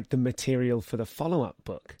sounds like the material for the follow-up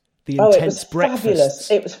book. The intense breakfasts.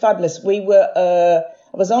 Fabulous. It was fabulous. I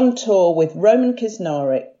was on tour with Roman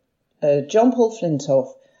Kisnarek, John Paul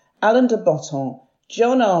Flintoff, Alain de Botton,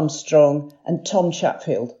 John Armstrong and Tom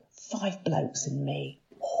Chatfield. 5 blokes and me.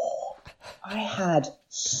 Oh, I had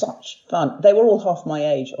such fun. They were all half my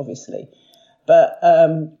age, obviously. But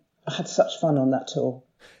I had such fun on that tour.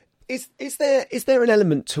 Is there an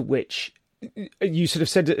element to which you sort of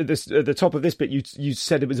said at the top of this bit, you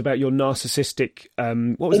said it was about your narcissistic,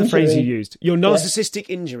 what was injury. The phrase you used? Your narcissistic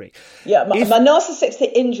injury. Yeah, my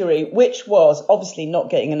narcissistic injury, which was obviously not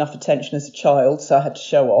getting enough attention as a child, so I had to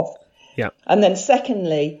show off. Yeah. And then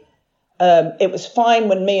secondly, it was fine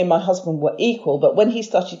when me and my husband were equal, but when he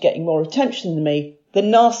started getting more attention than me, the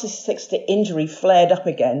narcissistic injury flared up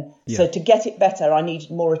again. Yeah. So to get it better, I needed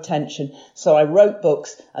more attention. So I wrote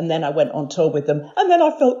books and then I went on tour with them and then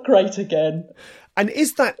I felt great again. And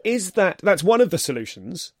is that's one of the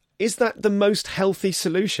solutions? Is that the most healthy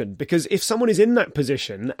solution? Because if someone is in that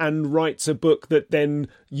position and writes a book that then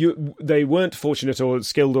they weren't fortunate or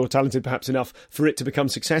skilled or talented perhaps enough for it to become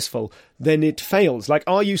successful, then it fails. Like,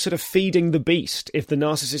 are you sort of feeding the beast if the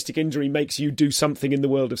narcissistic injury makes you do something in the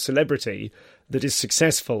world of celebrity that is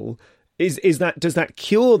successful? Does that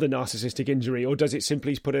cure the narcissistic injury, or does it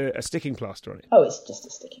simply put a sticking plaster on it? Oh, it's just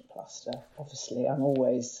a sticking plaster. Obviously, I'm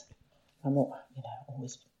always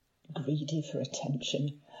greedy for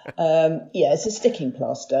attention. It's a sticking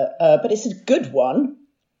plaster, but it's a good one.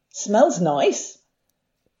 Smells nice.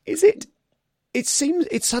 Is it? It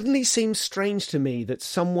suddenly seems strange to me that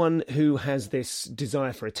someone who has this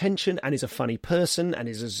desire for attention and is a funny person and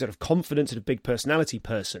is a sort of confident and a big personality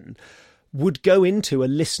person would go into a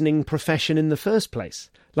listening profession in the first place.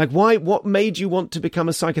 Like, why? What made you want to become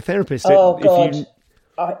a psychotherapist? Oh, God.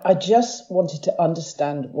 I just wanted to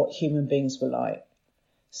understand what human beings were like.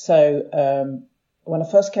 So when I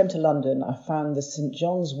first came to London, I found the St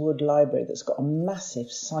John's Wood Library that's got a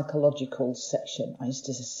massive psychological section. I used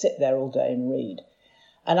to just sit there all day and read.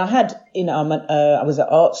 And I had, I was at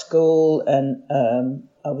art school and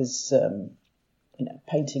I was,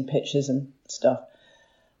 painting pictures and stuff.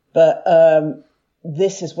 But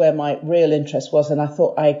this is where my real interest was. And I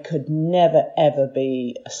thought I could never, ever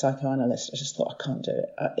be a psychoanalyst. I just thought I can't do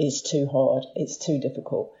it. It's too hard. It's too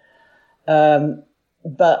difficult.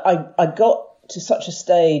 But I got to such a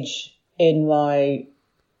stage in my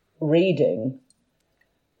reading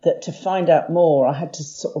that to find out more, I had to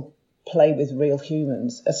sort of play with real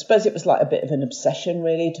humans. I suppose it was like a bit of an obsession,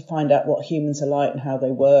 really, to find out what humans are like and how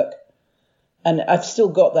they work. And I've still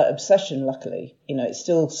got that obsession, luckily. You know, it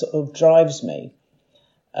still sort of drives me.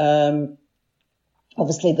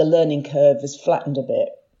 Obviously, the learning curve has flattened a bit.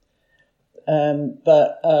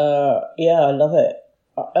 But I love it.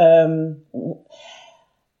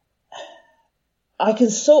 I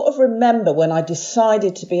can sort of remember when I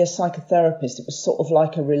decided to be a psychotherapist, it was sort of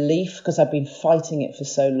like a relief because I'd been fighting it for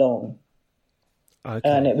so long. Okay.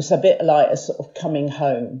 And it was a bit like a sort of coming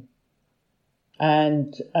home.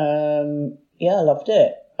 And, I loved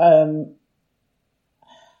it.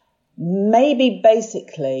 Maybe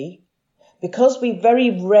basically, because we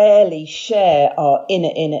very rarely share our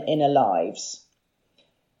inner lives,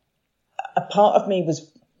 a part of me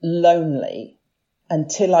was lonely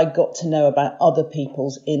until I got to know about other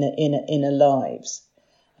people's inner lives.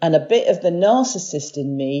 And a bit of the narcissist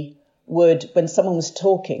in me would, when someone was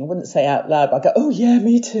talking, I wouldn't say out loud, but I'd go, oh yeah,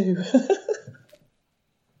 me too.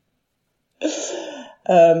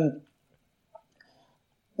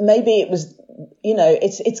 Maybe it was, you know,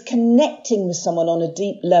 it's connecting with someone on a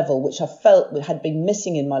deep level, which I felt had been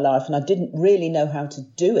missing in my life, and I didn't really know how to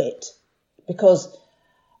do it because,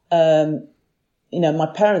 you know, my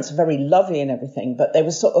parents are very lovely and everything, but they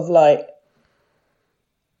were sort of like,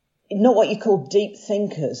 not what you call deep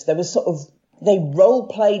thinkers. They were sort of, they role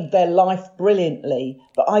played their life brilliantly,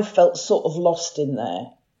 but I felt sort of lost in there.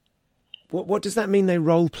 What does that mean, they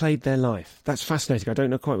role-played their life? That's fascinating. I don't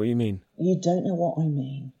know quite what you mean. You don't know what I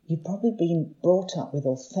mean. You've probably been brought up with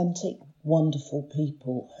authentic, wonderful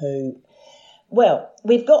people who... Well,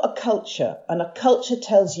 we've got a culture, and a culture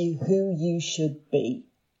tells you who you should be.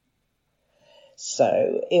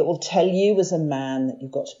 So it will tell you as a man that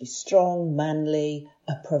you've got to be strong, manly,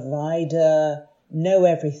 a provider, know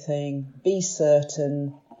everything, be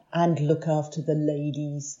certain, and look after the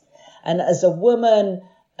ladies. And as a woman...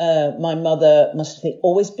 my mother must think,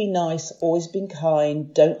 always be nice, always be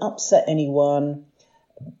kind, don't upset anyone,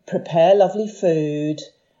 prepare lovely food,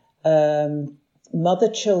 mother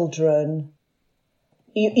children.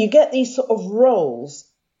 You get these sort of roles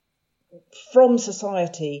from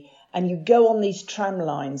society and you go on these tram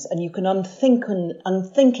lines and you can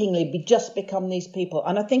unthinkingly just become these people.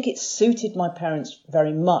 And I think it suited my parents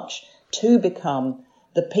very much to become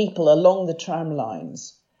the people along the tram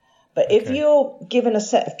lines. But if you're given a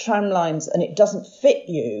set of tram lines and it doesn't fit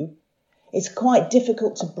you, it's quite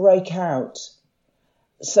difficult to break out.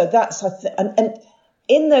 So that's, and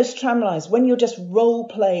in those tram lines, when you're just role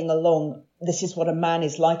playing along, this is what a man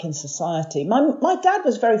is like in society. My dad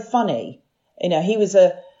was very funny. You know, he's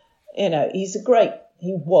dead.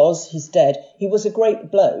 He was a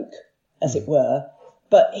great bloke, as it were,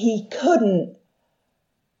 but he couldn't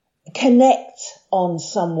connect on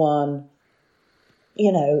someone,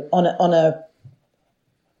 you know, on a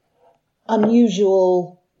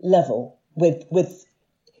unusual level with,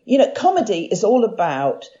 you know, comedy is all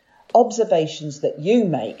about observations that you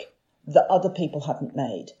make that other people haven't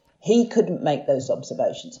made. He couldn't make those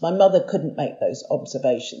observations. My mother couldn't make those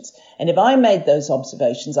observations. And if I made those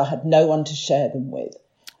observations, I had no one to share them with.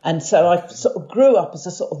 And so I sort of grew up as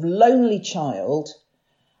a sort of lonely child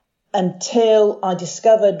until I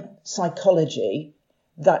discovered psychology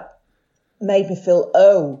that made me feel,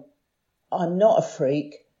 oh, I'm not a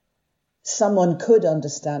freak. Someone could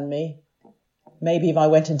understand me. Maybe if I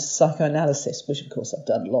went into psychoanalysis, which of course I've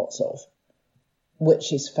done lots of,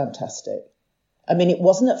 which is fantastic. I mean, it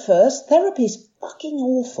wasn't at first. Therapy is fucking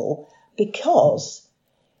awful because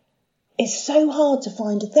it's so hard to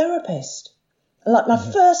find a therapist. Like my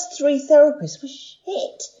first 3 therapists were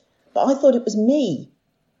shit, but I thought it was me.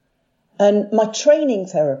 And my training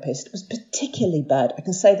therapist was particularly bad. I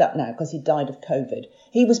can say that now because he died of COVID.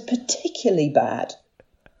 He was particularly bad.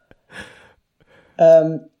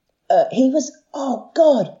 He was, oh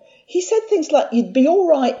God, he said things like, you'd be all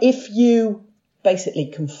right if you basically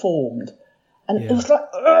conformed. And it was like,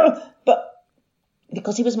 ugh! But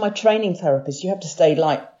because he was my training therapist, you have to stay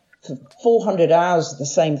like for 400 hours with the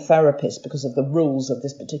same therapist because of the rules of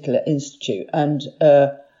this particular institute. And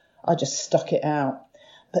I just stuck it out.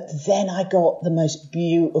 But then I got the most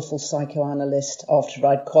beautiful psychoanalyst after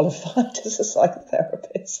I'd qualified as a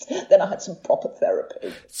psychotherapist. Then I had some proper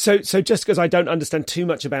therapy. So just because I don't understand too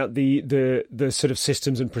much about the sort of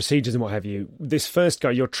systems and procedures and what have you, this first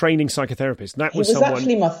guy, your training psychotherapist, that was someone...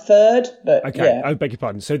 actually my third, but okay, yeah. I beg your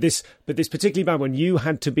pardon. So this particularly bad one, you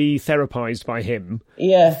had to be therapized by him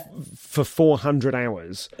for 400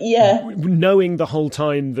 hours. Yeah. Knowing the whole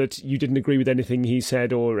time that you didn't agree with anything he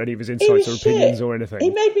said or any of his insights or opinions or anything.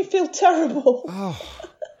 He made me feel terrible. Oh.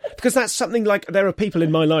 Because that's something like, there are people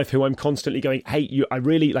in my life who I'm constantly going, hey, I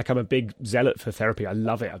really, like, I'm a big zealot for therapy. I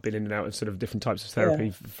love it. I've been in and out of sort of different types of therapy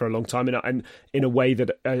for a long time, and in a way that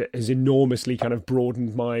has enormously kind of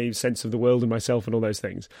broadened my sense of the world and myself and all those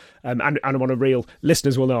things. And I'm on a real,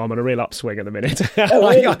 listeners will know I'm on a real upswing at the minute. Oh,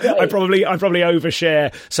 really? I probably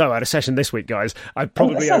overshare. So I had a session this week, guys. I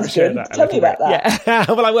probably overshare that. Tell me about that.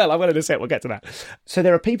 Yeah, well, I will in a sec. We'll get to that. So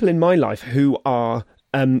there are people in my life who are...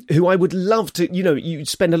 who I would love to, you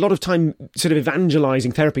spend a lot of time sort of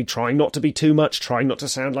evangelizing therapy, trying not to be too much, trying not to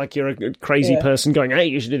sound like you're a crazy person going, hey,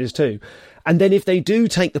 you should do this too. And then if they do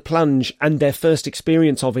take the plunge and their first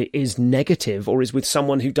experience of it is negative, or is with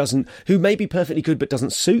someone who may be perfectly good but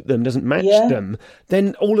doesn't suit them, doesn't match them,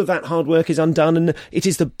 then all of that hard work is undone. And it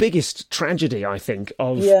is the biggest tragedy, I think,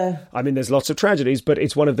 I mean, there's lots of tragedies, but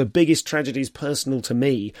it's one of the biggest tragedies personal to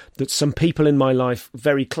me that some people in my life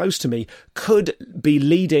very close to me could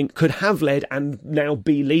have led and now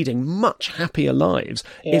be leading much happier lives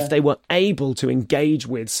if they were able to engage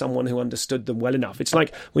with someone who understood them well enough. It's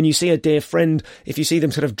like when you see a dear friend, if you see them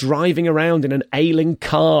sort of driving around in an ailing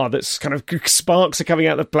car that's kind of sparks are coming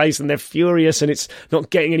out of the place and they're furious and it's not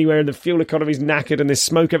getting anywhere and the fuel economy's knackered and there's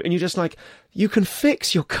smoke, and you're just like, you can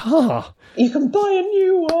fix your car. You can buy a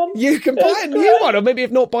new one. You can buy a new one, or maybe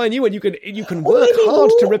if not buy a new one, you can work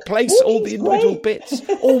hard to replace all the individual bits,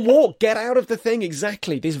 or walk, get out of the thing.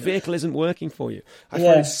 Exactly, this vehicle isn't working for you. I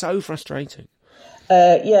find it so frustrating.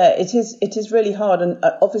 It is really hard, and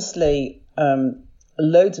obviously,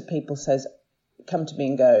 loads of people come to me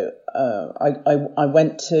and go, I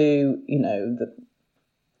went to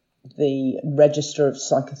the register of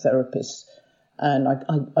psychotherapists. And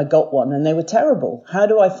I got one and they were terrible. How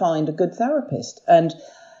do I find a good therapist? And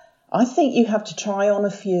I think you have to try on a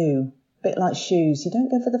few, a bit like shoes. You don't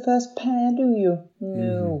go for the first pair, do you?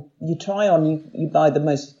 No. You try on, you buy the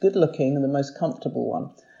most good looking and the most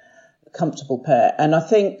comfortable pair. And I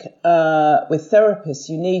think with therapists,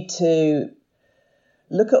 you need to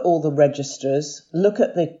look at all the registers, look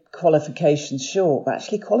at the qualifications, sure, but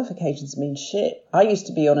actually qualifications mean shit. I used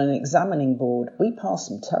to be on an examining board. We passed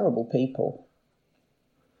some terrible people.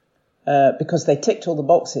 Because they ticked all the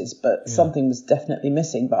boxes, but something was definitely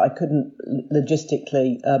missing. But I couldn't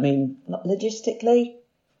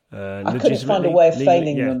I couldn't find a way of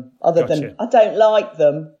failing them other than I don't like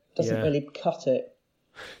them. Doesn't really cut it.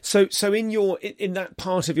 So in that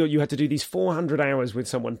part of you had to do these 400 hours with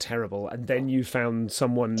someone terrible, and then you found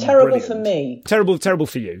someone terrible brilliant. For me. Terrible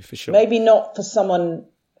for you, for sure. Maybe not for someone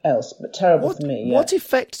else, but terrible for me. Yeah. What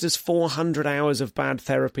effect does 400 hours of bad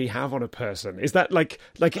therapy have on a person? Is that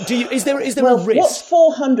is there a risk? What's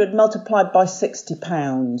 400 multiplied by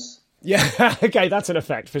 £60? Yeah, okay, that's an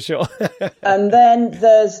effect for sure. And then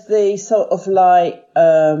there's the sort of like,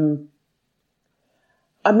 I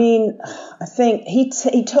think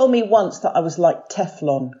he told me once that I was like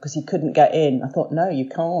Teflon because he couldn't get in. I thought, no, you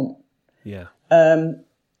can't. Yeah.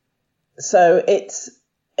 So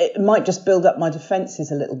it might just build up my defences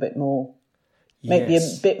a little bit more. Maybe a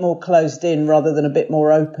bit more closed in rather than a bit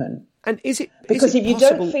more open. And if you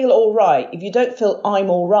don't feel all right, if you don't feel I'm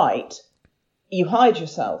all right, you hide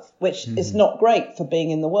yourself, which is not great for being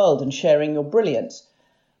in the world and sharing your brilliance.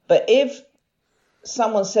 But if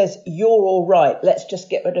someone says, you're all right, let's just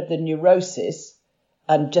get rid of the neurosis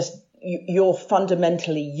and just you're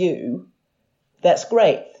fundamentally you, that's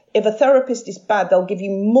great. If a therapist is bad, they'll give you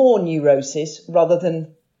more neurosis rather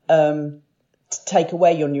than to take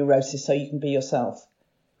away your neurosis so you can be yourself.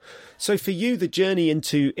 So for you, the journey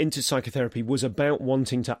into psychotherapy was about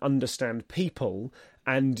wanting to understand people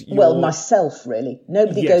and myself, really.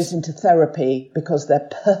 Nobody goes into therapy because they're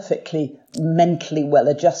perfectly mentally well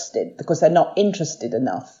adjusted, because they're not interested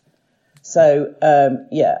enough. So,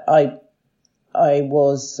 I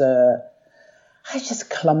was just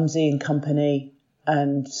clumsy in company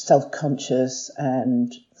and self-conscious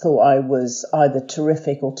and thought I was either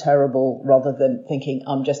terrific or terrible rather than thinking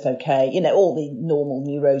I'm just okay. All the normal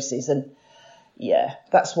neuroses. And,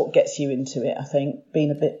 that's what gets you into it, I think, being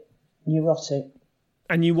a bit neurotic.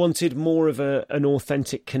 And you wanted more of an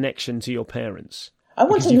authentic connection to your parents? I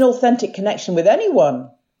wanted an authentic connection with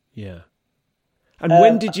anyone. Yeah. And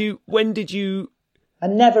when did you... I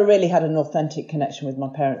never really had an authentic connection with my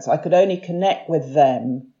parents. I could only connect with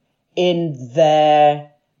them in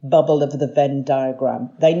their bubble of the Venn diagram.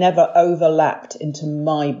 They never overlapped into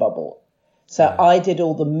my bubble. So I did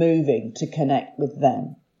all the moving to connect with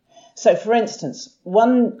them. So, for instance,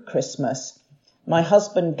 one Christmas, my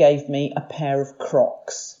husband gave me a pair of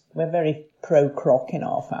Crocs. We're very pro-Croc in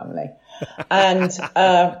our family. And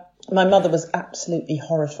my mother was absolutely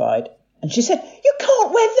horrified. And she said, you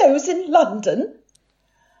can't wear those in London.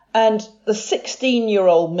 And the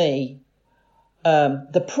 16-year-old me,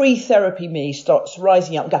 the pre-therapy me starts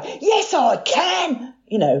rising up and going, yes, I can,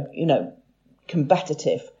 you know,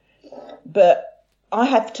 combative. But I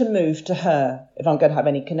have to move to her if I'm going to have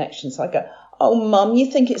any connections. I go, oh, Mum,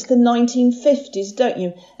 you think it's the 1950s, don't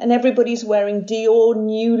you? And everybody's wearing Dior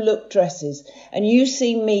new look dresses. And you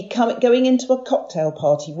see me going into a cocktail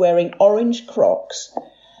party wearing orange Crocs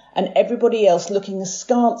and everybody else looking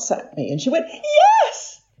askance at me. And she went,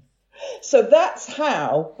 yes! So that's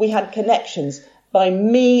how we had connections, by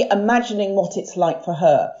me imagining what it's like for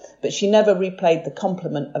her. But she never replayed the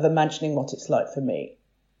compliment of imagining what it's like for me.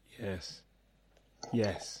 Yes.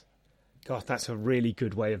 God, that's a really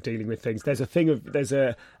good way of dealing with things.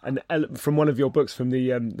 From one of your books, from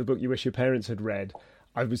the book you wish your parents had read.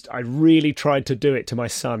 I really tried to do it to my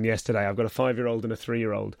son yesterday. I've got a 5-year-old and a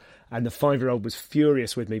 3-year-old, and the 5-year-old was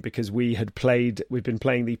furious with me because we've been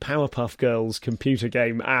playing the Powerpuff Girls computer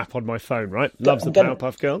game app on my phone, right? Loves the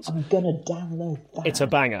Powerpuff Girls. I'm gonna download that. It's a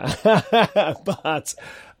banger. But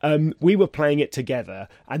we were playing it together,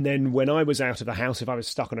 and then when I was out of the house, if I was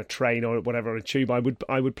stuck on a train or whatever, on a tube, I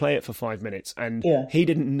would play it for 5 minutes, and he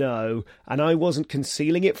didn't know, and I wasn't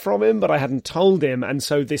concealing it from him, but I hadn't told him, and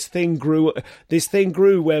so this thing grew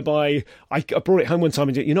whereby I brought it home one time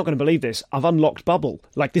and said, you're not going to believe this, I've unlocked Bubble.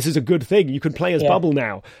 Like, this is a good thing, you can play as Bubble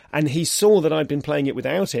now. And he saw that I'd been playing it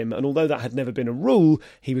without him, and although that had never been a rule,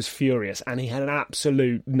 he was furious, and he had an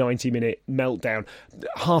absolute 90-minute meltdown,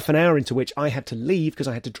 half an hour into which I had to leave because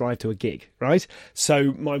I had to drive to a gig, right?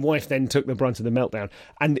 So my wife then took the brunt of the meltdown,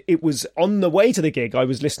 and it was on the way to the gig I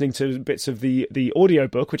was listening to bits of the audio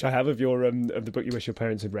book, which I have of your of the book you wish your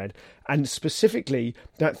parents had read, and specifically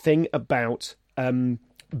that thing about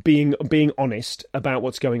being honest about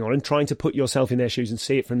what's going on and trying to put yourself in their shoes and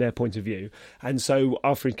see it from their point of view. And so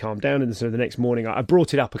after he'd calmed down, and so the next morning I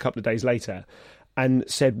brought it up a couple of days later and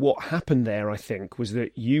said what happened there, I think, was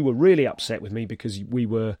that you were really upset with me because we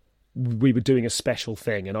were doing a special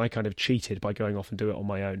thing, and I kind of cheated by going off and do it on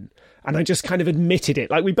my own. And I just kind of admitted it.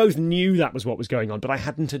 Like, we both knew that was what was going on, but I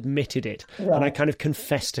hadn't admitted it. Right. And I kind of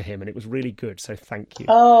confessed to him, and it was really good. So thank you.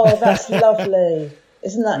 Oh, that's lovely.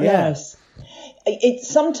 Isn't that nice?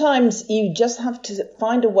 Sometimes you just have to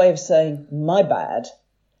find a way of saying, my bad.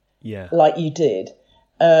 Yeah. Like you did.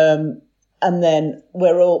 And then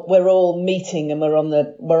we're all meeting, and we're on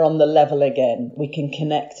the level again. We can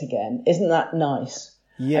connect again. Isn't that nice?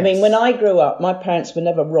 Yes. I mean, when I grew up, my parents were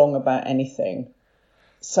never wrong about anything.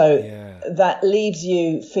 So that leaves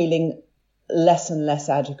you feeling less and less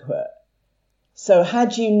adequate. So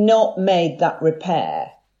had you not made that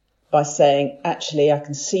repair by saying, actually, I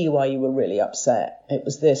can see why you were really upset. It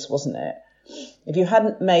was this, wasn't it? If you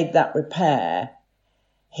hadn't made that repair,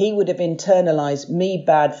 he would have internalized me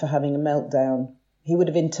bad for having a meltdown. He would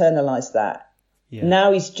have internalized that. Yeah.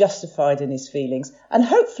 Now he's justified in his feelings, and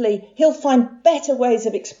hopefully he'll find better ways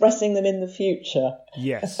of expressing them in the future.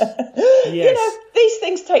 Yes. Yes. You know, these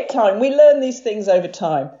things take time. We learn these things over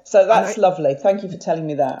time. So that's lovely. Thank you for telling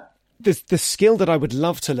me that. The skill that I would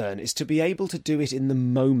love to learn is to be able to do it in the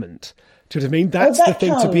moment. Do you know what I mean? That's the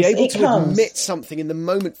thing, to be able to admit something in the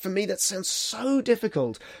moment. For me, that sounds so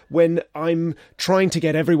difficult when I'm trying to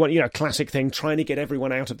get everyone, classic thing, trying to get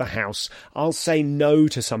everyone out of the house. I'll say no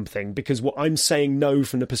to something because what I'm saying no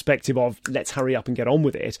from the perspective of, let's hurry up and get on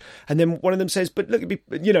with it. And then one of them says, but look,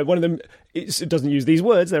 one of them, it doesn't use these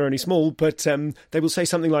words, they're only small, but they will say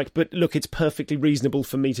something like, but look, it's perfectly reasonable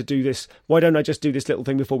for me to do this. Why don't I just do this little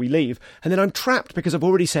thing before we leave? And then I'm trapped because I've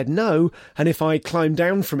already said no. And if I climb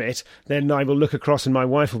down from it, then I will look across and my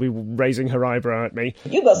wife will be raising her eyebrow at me.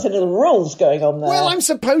 You've got some little rules going on there. Well, I'm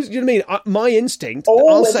supposed, you know what I mean? My instinct...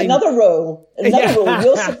 Oh, there's another rule. Another rule.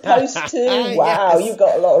 You're supposed to... Wow, You've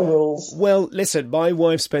got a lot of rules. Well, listen, my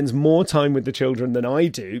wife spends more time with the children than I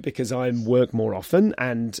do because I work more often,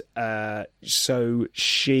 and so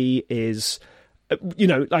she is...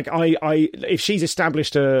 if she's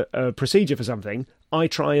established a procedure for something, I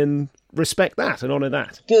try and respect that and honour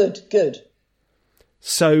that. Good.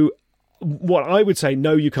 So what I would say,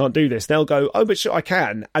 no, you can't do this. They'll go, oh, but sure, I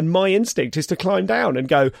can. And my instinct is to climb down and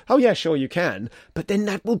go, oh, yeah, sure, you can. But then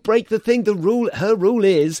that will break the thing. Her rule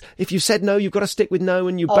is, if you said no, you've got to stick with no,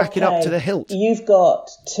 and you back it up to the hilt. You've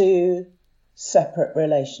got two separate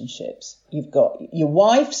relationships. You've got your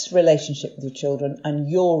wife's relationship with your children and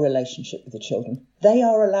your relationship with the children. They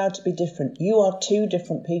are allowed to be different. You are two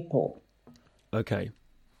different people. Okay.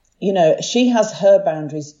 She has her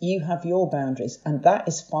boundaries, you have your boundaries, and that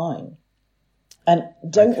is fine. And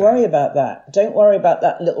don't worry about that. Don't worry about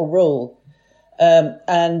that little rule.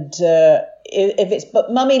 And if it's,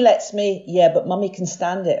 but mummy lets me, yeah, but mummy can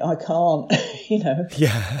stand it. I can't, you know.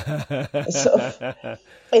 Yeah.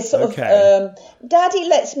 It's sort of, daddy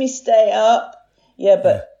lets me stay up. Yeah,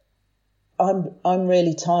 but I'm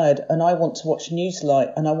really tired and I want to watch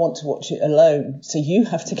Newslight and I want to watch it alone. So you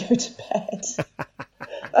have to go to bed.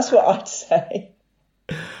 That's what I'd say.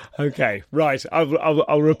 Okay, right.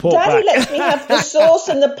 I'll report Daddy back. lets me have the sauce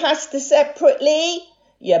and the pasta separately.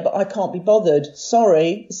 Yeah, but I can't be bothered.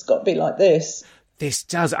 Sorry, it's got to be like this. This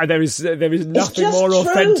does. There is nothing more truth.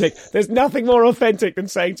 authentic. There's nothing more authentic than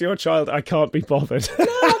saying to your child, "I can't be bothered." No,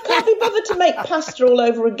 I can't be bothered to make pasta all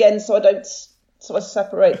over again, so I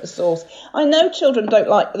separate the sauce. I know children don't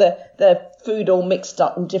like their food all mixed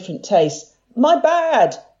up and different tastes. My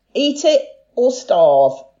bad. Eat it or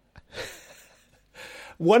starve.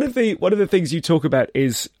 One of the things you talk about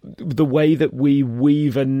is the way that we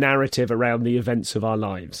weave a narrative around the events of our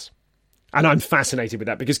lives. And I'm fascinated with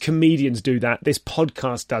that because comedians do that. This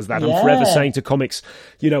podcast does that. Yeah. I'm forever saying to comics,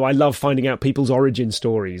 I love finding out people's origin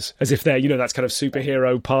stories as if they're, that's kind of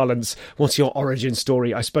superhero parlance. What's your origin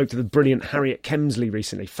story? I spoke to the brilliant Harriet Kemsley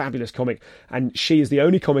recently, fabulous comic. And she is the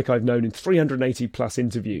only comic I've known in 380 plus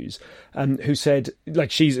interviews who said,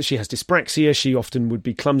 like, she has dyspraxia. She often would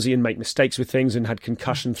be clumsy and make mistakes with things and had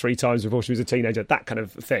concussion 3 times before she was a teenager, that kind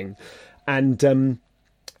of thing.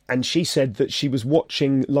 And she said that she was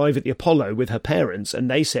watching Live at the Apollo with her parents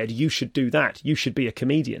and they said, you should do that. You should be a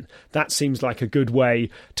comedian. That seems like a good way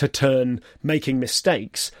to turn making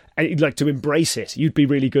mistakes and you'd like to embrace it. You'd be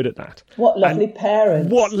really good at that. What lovely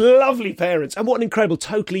parents. What lovely parents. And what an incredible,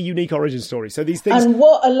 totally unique origin story. So these things... And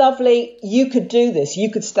what a lovely... You could do this.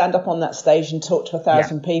 You could stand up on that stage and talk to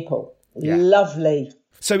 1,000 people. Yeah. Lovely.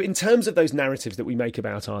 So in terms of those narratives that we make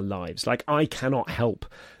about our lives, like I cannot help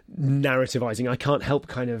narrativizing. I can't help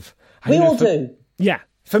kind of... We all do. Yeah.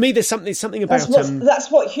 For me, there's something about...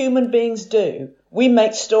 That's what human beings do. We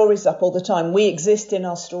make stories up all the time. We exist in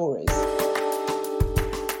our stories.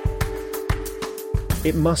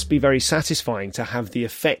 It must be very satisfying to have the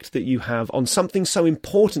effect that you have on something so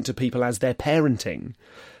important to people as their parenting.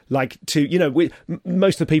 Like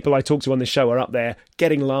most of the people I talk to on this show are up there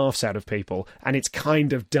getting laughs out of people. And it's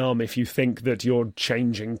kind of dumb if you think that you're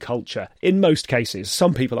changing culture. In most cases,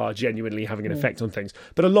 some people are genuinely having an effect on things.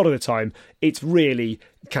 But a lot of the time, it's really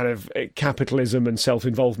kind of capitalism and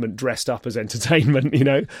self-involvement dressed up as entertainment,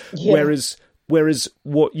 Yeah. Whereas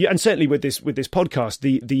and certainly with this podcast,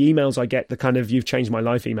 the emails I get, the kind of "you've changed my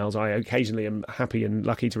life" emails I occasionally am happy and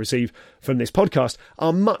lucky to receive from this podcast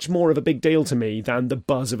are much more of a big deal to me than the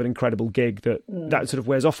buzz of an incredible gig that sort of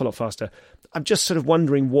wears off a lot faster. I'm just sort of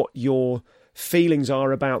wondering what your feelings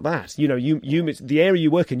are about that. You the area you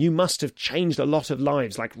work in, you must have changed a lot of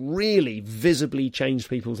lives, like really visibly changed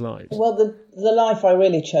people's lives. Well, the life I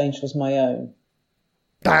really changed was my own.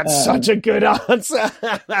 That's such a good answer.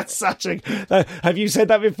 That's such a... have you said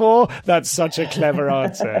that before? That's such a clever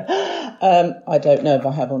answer. I don't know if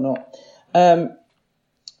I have or not.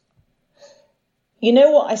 You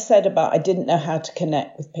know what I said about I didn't know how to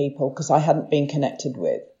connect with people because I hadn't been connected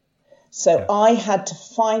with. So I had to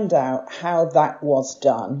find out how that was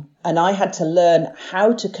done. And I had to learn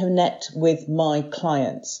how to connect with my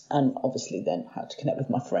clients and obviously then how to connect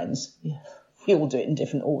with my friends. Yeah. We all do it in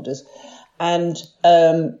different orders. And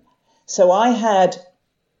so I had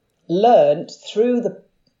learned through the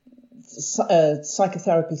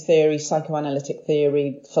psychotherapy theory, psychoanalytic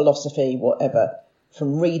theory, philosophy, whatever,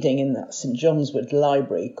 from reading in that St. John's Wood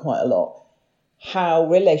Library quite a lot, how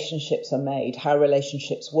relationships are made, how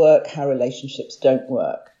relationships work, how relationships don't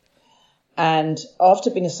work. And after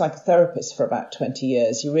being a psychotherapist for about 20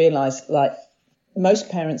 years, you realise, like, most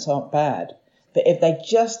parents aren't bad, but if they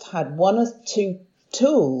just had 1 or 2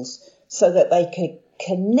 tools so that they can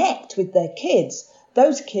connect with their kids,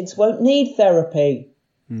 those kids won't need therapy.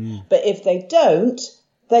 But if they don't,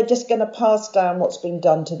 they're just going to pass down what's been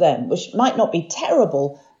done to them, which might not be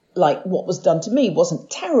terrible, like what was done to me wasn't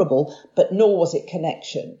terrible, but nor was it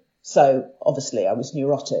connection. So obviously I was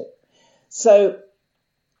neurotic. So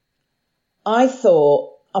I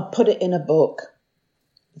thought I'll put it in a book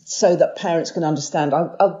so that parents can understand.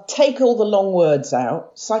 I'll take all the long words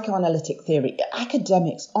out. Psychoanalytic theory.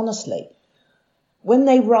 Academics, honestly, when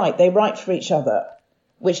they write for each other,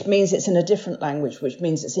 which means it's in a different language, which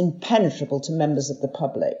means it's impenetrable to members of the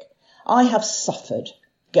public. I have suffered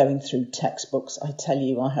going through textbooks. I tell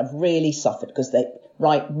you, I have really suffered because they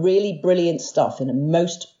write really brilliant stuff in a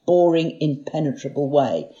most boring, impenetrable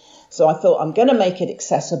way. So I thought I'm going to make it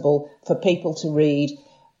accessible for people to read.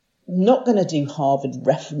 Not going to do Harvard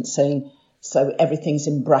referencing, so everything's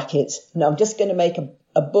in brackets. No, I'm just going to make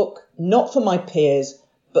a book, not for my peers,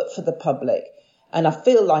 but for the public. And I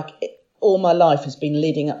feel like all my life has been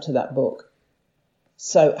leading up to that book.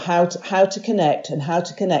 So how to connect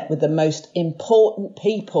with the most important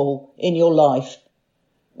people in your life,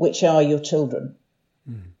 which are your children.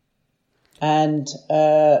 And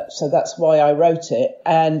so that's why I wrote it.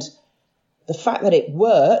 And the fact that it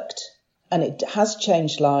worked and it has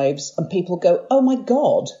changed lives, and people go, oh my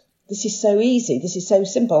God, this is so easy. This is so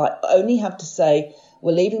simple. I only have to say,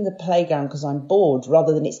 we're leaving the playground because I'm bored,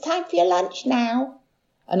 rather than it's time for your lunch now.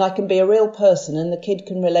 And I can be a real person and the kid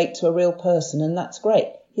can relate to a real person, and that's great.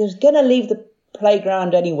 You're going to leave the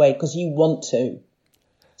playground anyway because you want to.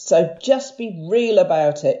 So just be real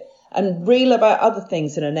about it, and real about other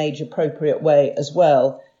things in an age-appropriate way as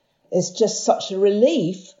well. It's just such a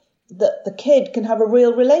relief that the kid can have a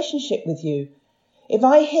real relationship with you. If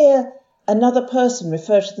I hear another person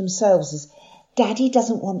refer to themselves as, Daddy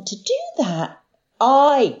doesn't want to do that,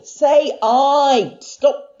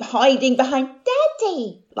 stop hiding behind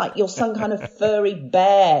Daddy, like you're some kind of furry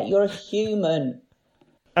bear. You're a human.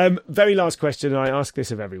 Very last question, and I ask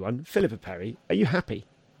this of everyone. Philippa Perry, are you happy?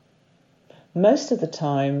 Most of the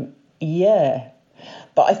time, yeah.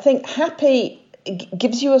 But I think happy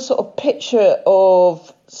gives you a sort of picture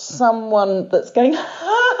of someone that's going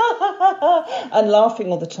and laughing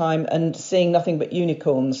all the time and seeing nothing but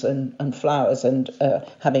unicorns and flowers and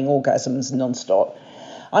having orgasms non-stop.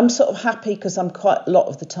 I'm sort of happy because I'm quite a lot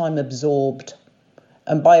of the time absorbed.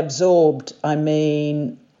 And by absorbed, I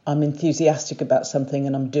mean I'm enthusiastic about something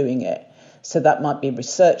and I'm doing it. So that might be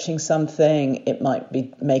researching something, it might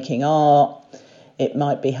be making art, it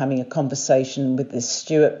might be having a conversation with this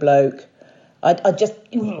Stuart bloke. I just,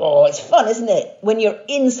 it's fun, isn't it? When you're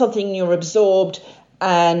in something, you're absorbed,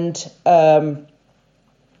 and not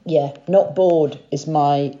bored is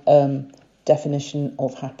my definition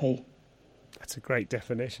of happy. That's a great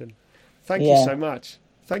definition. Thank you so much.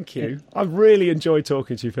 Thank you. I've really enjoyed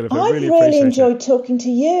talking to you, Philippa. I've really enjoyed talking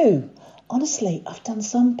to you. Honestly, I've done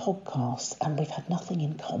some podcasts and we've had nothing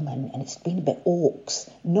in common, and it's been a bit orcs.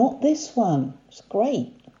 Not this one. It's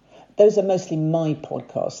great. Those are mostly my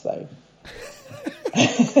podcasts, though.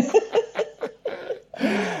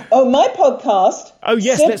 Oh, my podcast. Oh,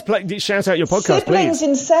 yes, let's shout out your podcast, Siblings please.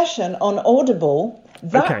 in Session on Audible.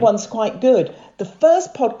 That one's quite good. The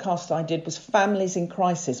first podcast I did was Families in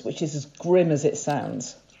Crisis, which is as grim as it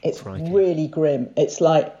sounds. It's really grim. It's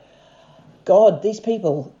like, God, these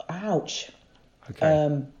people, ouch.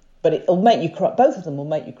 Okay. But it'll make you cry. Both of them will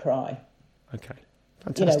make you cry. Okay.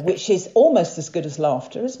 Fantastic. Which is almost as good as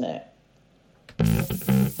laughter, isn't it?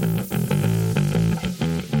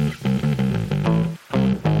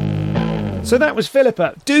 So that was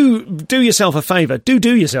Philippa. Do yourself a favour.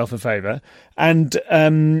 Do yourself a favour and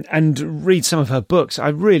read some of her books. I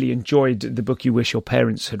really enjoyed the book You Wish Your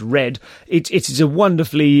Parents Had Read. It is a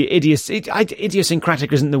wonderfully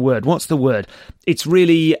idiosyncratic isn't the word. What's the word? It's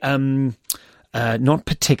really not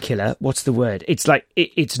particular. What's the word? It's like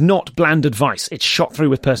it's not bland advice. It's shot through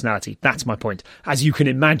with personality. That's my point. As you can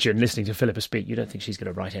imagine, listening to Philippa speak, you don't think she's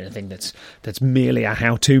going to write anything that's merely a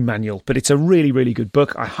how-to manual. But it's a really, really good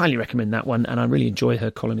book. I highly recommend that one, and I really enjoy her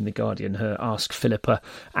column in The Guardian, her Ask Philippa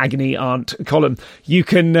Agony Aunt column. You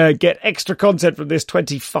can get extra content from this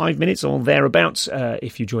 25 minutes or thereabouts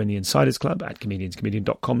if you join the Insiders Club at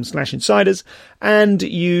comedianscomedian.com/insiders, and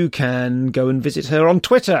you can go and visit her on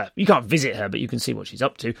Twitter. You can't visit her, but you can see what she's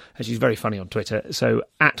up to, and she's very funny on Twitter. So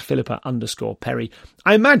at Philippa_Perry.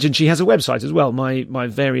 I imagine she has a website as well. My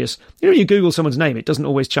various, you Google someone's name, it doesn't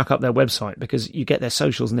always chuck up their website because you get their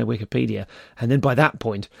socials and their Wikipedia, and then by that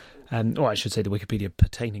point, or I should say the Wikipedia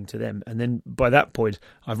pertaining to them, and then by that point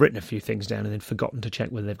I've written a few things down and then forgotten to check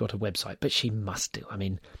whether they've got a website. But she must do. I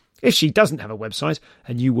mean, if she doesn't have a website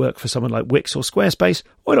and you work for someone like Wix or Squarespace,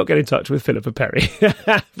 why not get in touch with Philippa Perry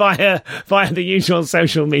via the usual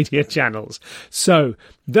social media channels? So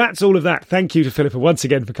that's all of that. Thank you to Philippa once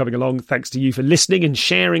again for coming along. Thanks to you for listening and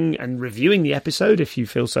sharing and reviewing the episode, if you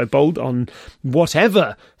feel so bold, on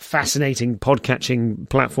whatever fascinating podcatching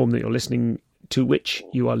platform that you're listening to, which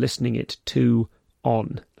you are listening it to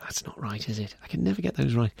on. That's not right, is it? I can never get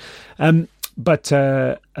those right. But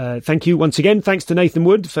thank you once again. Thanks to Nathan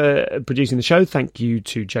Wood for producing the show. Thank you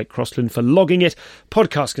to Jake Crossland for logging it.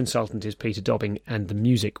 Podcast consultant is Peter Dobbing, and the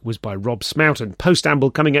music was by Rob Smoughton.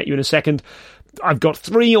 Postamble coming at you in a second. I've got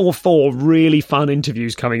 3 or 4 really fun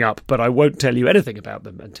interviews coming up, but I won't tell you anything about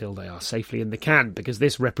them until they are safely in the can, because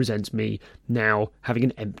this represents me now having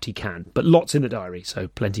an empty can. But lots in the diary, so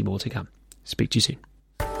plenty more to come. Speak to you soon.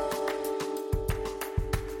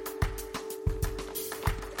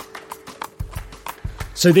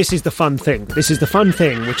 So this is the fun thing. This is the fun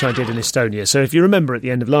thing which I did in Estonia. So if you remember at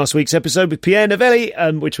the end of last week's episode with Pierre Novelli,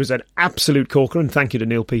 which was an absolute corker, and thank you to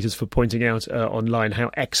Neil Peters for pointing out online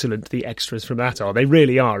how excellent the extras from that are. They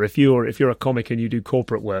really are. If you're a comic and you do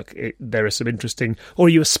corporate work, there are some interesting, or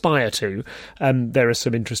you aspire to, there are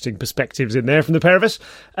some interesting perspectives in there from the pair of us.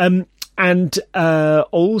 And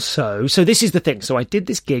also, so this is the thing. So I did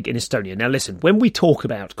this gig in Estonia. Now, listen, when we talk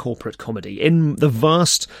about corporate comedy, in the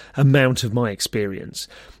vast amount of my experience,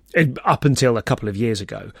 up until a couple of years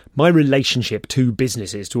ago, my relationship to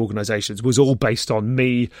businesses, to organisations, was all based on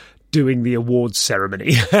me doing the awards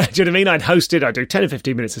ceremony. Do you know what I mean? I'd do 10 or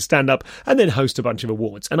 15 minutes of stand-up and then host a bunch of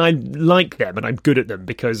awards. And I like them and I'm good at them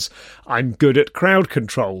because I'm good at crowd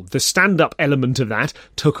control. The stand-up element of that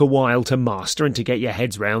took a while to master and to get your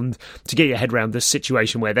head round the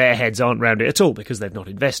situation where their heads aren't round it at all because they've not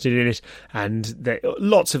invested in it. And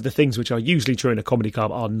lots of the things which are usually true in a comedy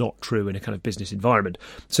club are not true in a kind of business environment.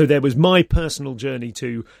 So there was my personal journey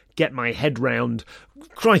to get my head round,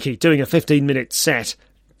 crikey, doing a 15-minute set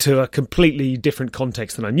to a completely different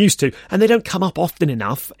context than I'm used to, and they don't come up often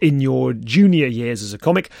enough in your junior years as a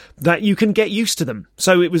comic that you can get used to them.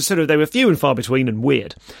 So it was they were few and far between and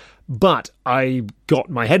weird. But I got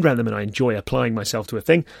my head around them and I enjoy applying myself to a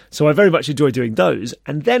thing. So I very much enjoy doing those.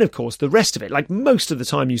 And then, of course, the rest of it, like most of the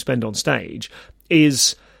time you spend on stage,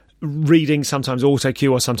 is reading sometimes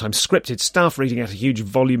auto-cue or sometimes scripted stuff, reading out a huge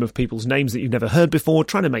volume of people's names that you've never heard before,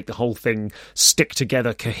 trying to make the whole thing stick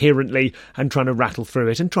together coherently and trying to rattle through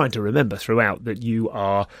it and trying to remember throughout that you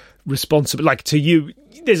are responsible. Like, to you,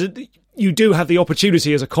 you do have the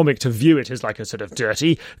opportunity as a comic to view it as like a sort of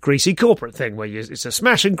dirty, greasy corporate thing where it's a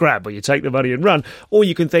smash and grab where you take the money and run, or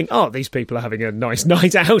you can think, oh, these people are having a nice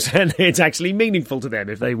night out and it's actually meaningful to them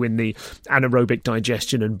if they win the anaerobic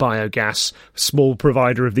digestion and biogas small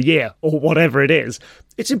provider of the year or whatever it is.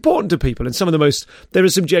 It's important to people, and there are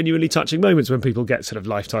some genuinely touching moments when people get sort of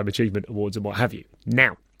lifetime achievement awards and what have you.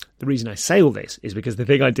 Now, the reason I say all this is because the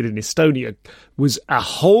thing I did in Estonia was a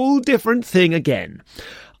whole different thing again.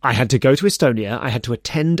 I had to go to Estonia. I had to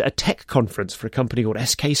attend a tech conference for a company called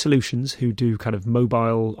SK Solutions, who do kind of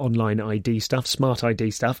mobile online ID stuff, smart ID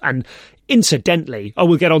stuff. And incidentally,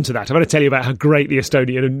 we'll get onto that. I'm going to tell you about how great the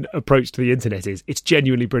Estonian approach to the internet is. It's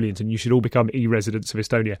genuinely brilliant, and you should all become e-residents of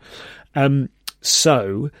Estonia.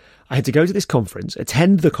 So I had to go to this conference,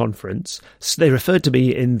 attend the conference. So they referred to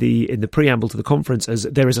me in the preamble to the conference as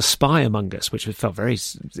 "there is a spy among us," which felt very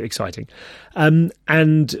exciting.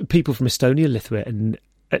 And people from Estonia, Lithuania.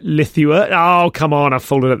 Oh, come on, I've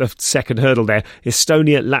fallen at the second hurdle there.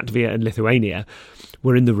 Estonia, Latvia and Lithuania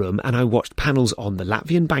were in the room, and I watched panels on the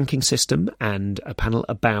Latvian banking system and a panel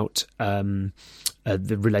about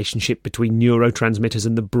the relationship between neurotransmitters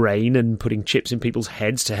and the brain and putting chips in people's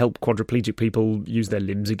heads to help quadriplegic people use their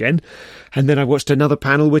limbs again. And then I watched another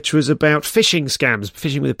panel which was about phishing scams,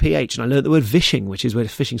 phishing with a PH, and I learned the word vishing, which is where a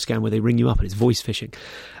phishing scam where they ring you up and it's voice phishing.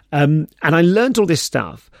 And I learned all this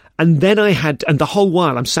stuff. And then and the whole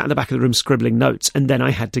while I'm sat in the back of the room scribbling notes, and then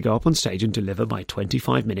I had to go up on stage and deliver my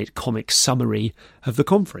 25-minute comic summary of the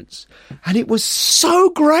conference. And it was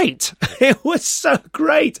so great. It was so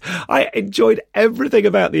great. I enjoyed everything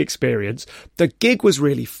about the experience. The gig was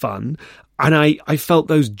really fun. And I felt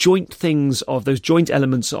those joint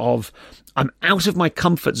elements of I'm out of my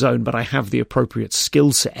comfort zone, but I have the appropriate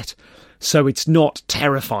skill set. So it's not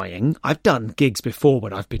terrifying. I've done gigs before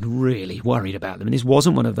when I've been really worried about them, and this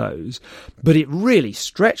wasn't one of those. But it really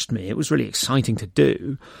stretched me. It was really exciting to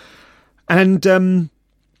do. And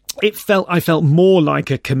I felt more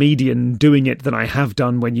like a comedian doing it than I have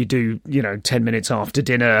done when you do, 10 minutes after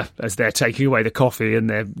dinner as they're taking away the coffee and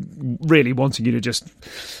they're really wanting you to just,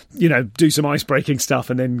 do some ice-breaking stuff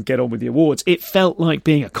and then get on with the awards. It felt like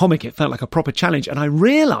being a comic. It felt like a proper challenge. And I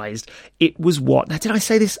realised it was what... Now, did I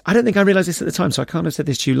say this? I don't think I realised this at the time, so I can't have said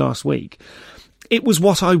this to you last week. It was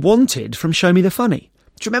what I wanted from Show Me the Funny.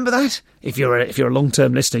 Do you remember that? If you're a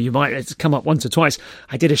long-term listener, you might, it's come up once or twice.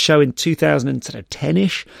 I did a show in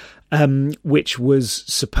 2010-ish, which was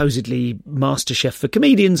supposedly MasterChef for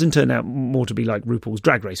comedians and turned out more to be like RuPaul's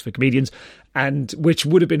Drag Race for comedians, and which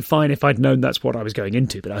would have been fine if I'd known that's what I was going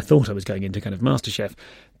into, but I thought I was going into kind of MasterChef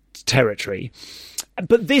territory.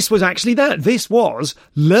 But this was actually that. This was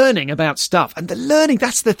learning about stuff. And the learning,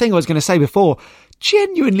 that's the thing I was going to say before,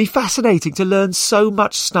 genuinely fascinating to learn so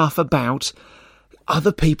much stuff about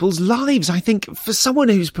other people's lives. I think for someone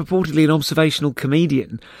who's purportedly an observational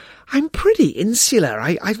comedian, I'm pretty insular.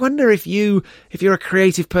 I wonder if you're a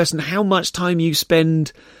creative person, how much time you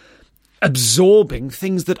spend absorbing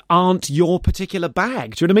things that aren't your particular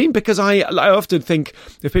bag. Do you know what I mean? Because I often think,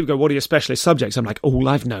 if people go, what are your specialist subjects? I'm like, all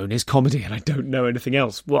I've known is comedy and I don't know anything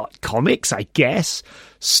else. What? Comics, I guess?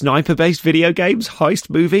 Sniper-based video games? Heist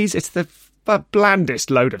movies? It's the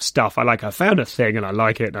blandest load of stuff. I found a thing and I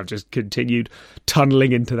like it, and I've just continued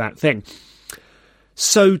tunneling into that thing.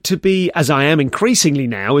 So to be, as I am increasingly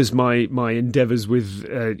now, as my endeavours with,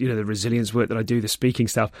 the resilience work that I do, the speaking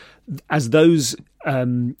stuff, as those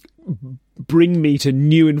bring me to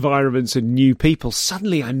new environments and new people,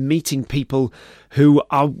 suddenly I'm meeting people who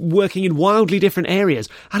are working in wildly different areas.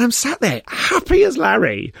 And I'm sat there happy as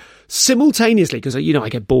Larry, simultaneously, because, I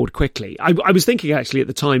get bored quickly. I was thinking, actually, at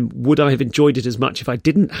the time, would I have enjoyed it as much if I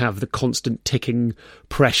didn't have the constant ticking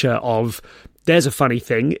pressure of, there's a funny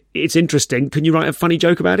thing, it's interesting, can you write a funny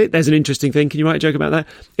joke about it? There's an interesting thing, can you write a joke about that?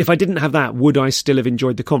 If I didn't have that, would I still have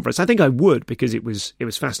enjoyed the conference? I think I would, because it was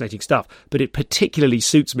fascinating stuff, but it particularly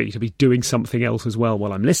suits me to be doing something else as well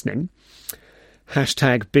while I'm listening.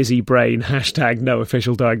 Hashtag busy brain, hashtag no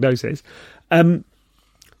official diagnosis.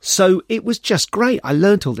 So it was just great. I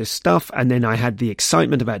learnt all this stuff, and then I had the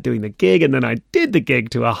excitement about doing the gig, and then I did the gig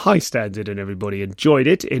to a high standard, and everybody enjoyed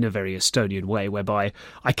it in a very Estonian way, whereby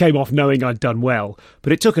I came off knowing I'd done well.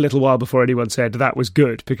 But it took a little while before anyone said that was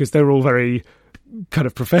good, because they were all very kind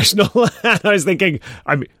of professional. And I was thinking,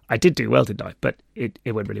 I did do well, didn't I? But it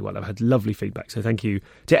went really well. I've had lovely feedback. So thank you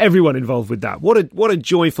to everyone involved with that. What a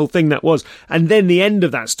joyful thing that was. And then the end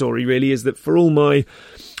of that story really is that for all my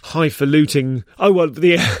highfalutin... Oh, well,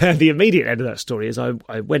 the immediate end of that story is I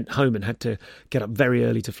went home and had to get up very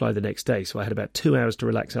early to fly the next day. So I had about 2 hours to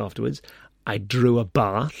relax afterwards. I drew a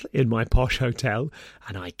bath in my posh hotel,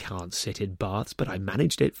 and I can't sit in baths, but I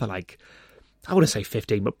managed it for I want to say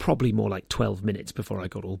 15, but probably more like 12 minutes before I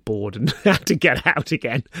got all bored and had to get out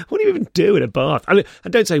again. What do you even do in a bath? I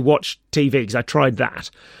don't say watch TV, because I tried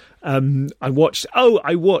that. I watched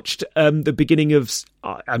the beginning of,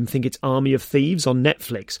 I think it's Army of Thieves on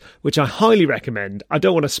Netflix, which I highly recommend. I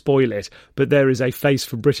don't want to spoil it, but there is a face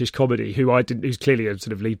from British comedy who's clearly a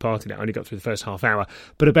sort of lead part in it. I only got through the first half hour,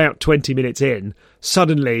 but about 20 minutes in,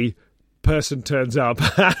 suddenly person turns up.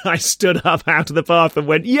 I stood up out of the bath and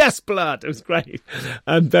went, yes, blood. It was great.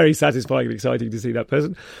 Very satisfying and exciting to see that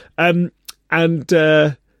person.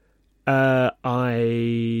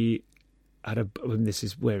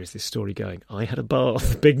 Where is this story going? I had a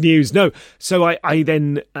bath. Big news. No. So I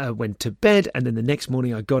then went to bed, and then the next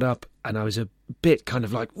morning I got up and I was a bit kind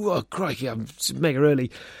of like, whoa, crikey, I'm mega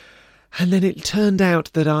early. And then it turned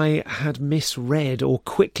out that I had misread, or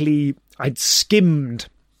I'd scanned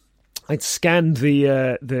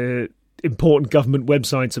the important government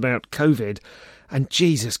websites about COVID, and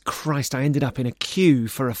Jesus Christ, I ended up in a queue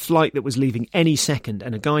for a flight that was leaving any second,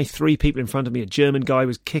 and a guy 3 people in front of me, a German guy,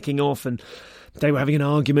 was kicking off, and they were having an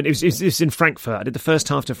argument. It was in Frankfurt. I did the first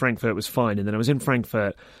half to Frankfurt, it was fine, and then I was in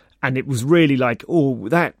Frankfurt, and it was really like, oh,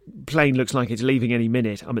 that plane looks like it's leaving any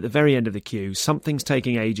minute. I'm at the very end of the queue. Something's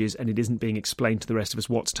taking ages, and it isn't being explained to the rest of us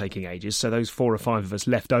what's taking ages. So those 4 or 5 of us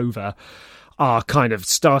left over are kind of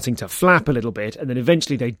starting to flap a little bit, and then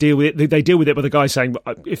eventually they deal with it. They deal with it by the guy saying,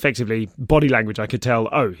 effectively, body language, I could tell,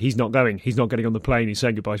 oh, he's not getting on the plane, he's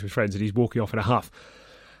saying goodbye to his friends, and he's walking off in a huff.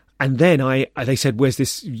 And then they said, where's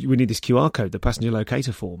this, we need this QR code, the passenger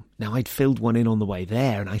locator form. Now, I'd filled one in on the way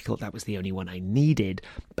there, and I thought that was the only one I needed.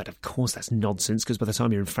 But of course, that's nonsense, because by the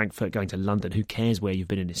time you're in Frankfurt going to London, who cares where you've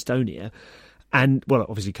been in Estonia? And, well,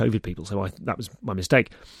 obviously COVID people, so that was my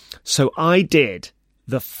mistake. So I did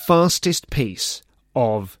the fastest piece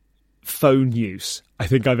of phone use I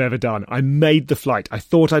think I've ever done. I made the flight. I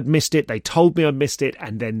thought I'd missed it. They told me I missed it,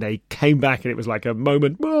 and then they came back, and it was like a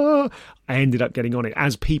moment. I ended up getting on it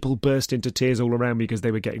as people burst into tears all around me because they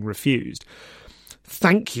were getting refused.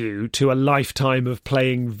 Thank you to a lifetime of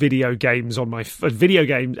playing video games on my video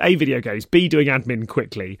games, B, doing admin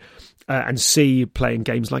quickly, and C, playing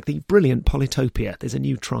games like the brilliant Polytopia. There's a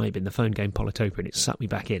new tribe in the phone game Polytopia, and it sucked me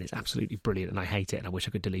back in. It's absolutely brilliant, and I hate it, and I wish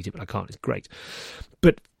I could delete it, but I can't. It's great.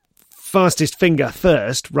 But fastest finger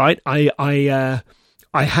first, right? I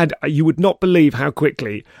had, you would not believe how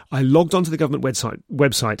quickly I logged onto the government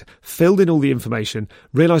website, filled in all the information,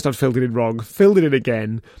 realised I'd filled it in wrong, filled it in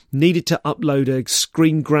again, needed to upload a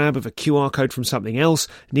screen grab of a QR code from something else,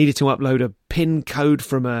 needed to upload a PIN code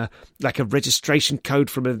from a registration code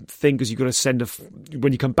from a thing, because you've got to send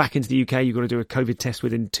when you come back into the UK, you've got to do a COVID test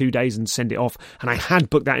within 2 days and send it off. And I had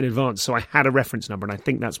booked that in advance, so I had a reference number, and I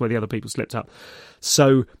think that's where the other people slipped up.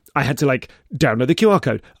 So I had to download the QR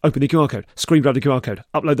code, open the QR code, screen grab the QR code,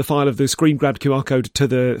 upload the file of the screen grabbed QR code to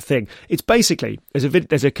the thing. It's basically,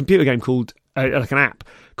 there's a computer game called, an app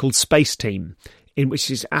called Space Team. in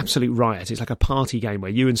which is absolute riot. It's like a party game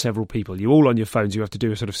where you and several people, you all on your phones, you have to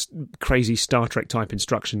do a sort of crazy Star Trek type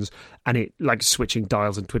instructions, and it like switching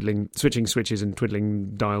switches and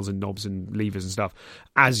twiddling dials and knobs and levers and stuff,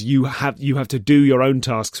 as you have to do your own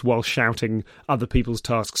tasks while shouting other people's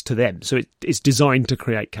tasks to them. So it's designed to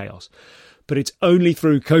create chaos. But it's only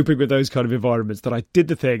through coping with those kind of environments that I did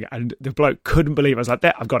the thing, and the bloke couldn't believe it. I was like,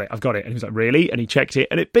 there, I've got it. And he was like, really? And he checked it,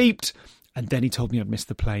 and it beeped. And then he told me I'd missed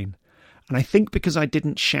the plane. And I think because I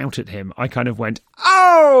didn't shout at him, I kind of went,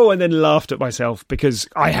 oh, and then laughed at myself because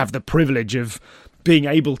I have the privilege of being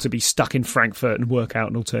able to be stuck in Frankfurt and work out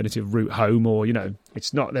an alternative route home, or,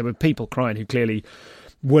 it's not, there were people crying who clearly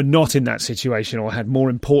were not in that situation or had more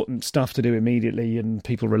important stuff to do immediately and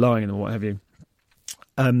people relying on them or what have you.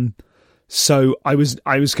 So I was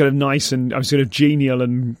kind of nice and I was sort of genial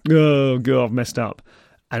and, oh, God, I've messed up.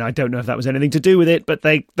 And I don't know if that was anything to do with it, but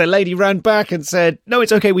the lady ran back and said, no,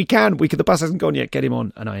 it's okay, we can. The bus hasn't gone yet, get him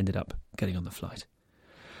on. And I ended up getting on the flight.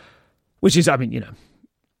 Which is,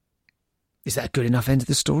 is that a good enough end to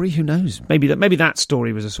the story? Who knows? Maybe that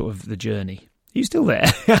story was a sort of the journey. Are you still there?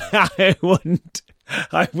 I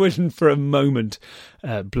wouldn't for a moment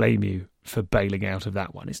blame you for bailing out of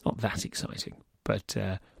that one. It's not that exciting, but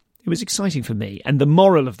it was exciting for me. And the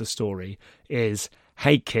moral of the story is,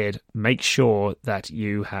 hey, kid, make sure that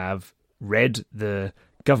you have read the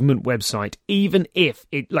government website, even if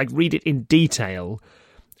read it in detail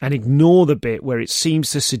and ignore the bit where it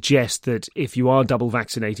seems to suggest that if you are double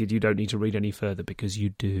vaccinated, you don't need to read any further, because you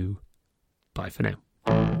do. Bye for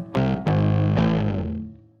now.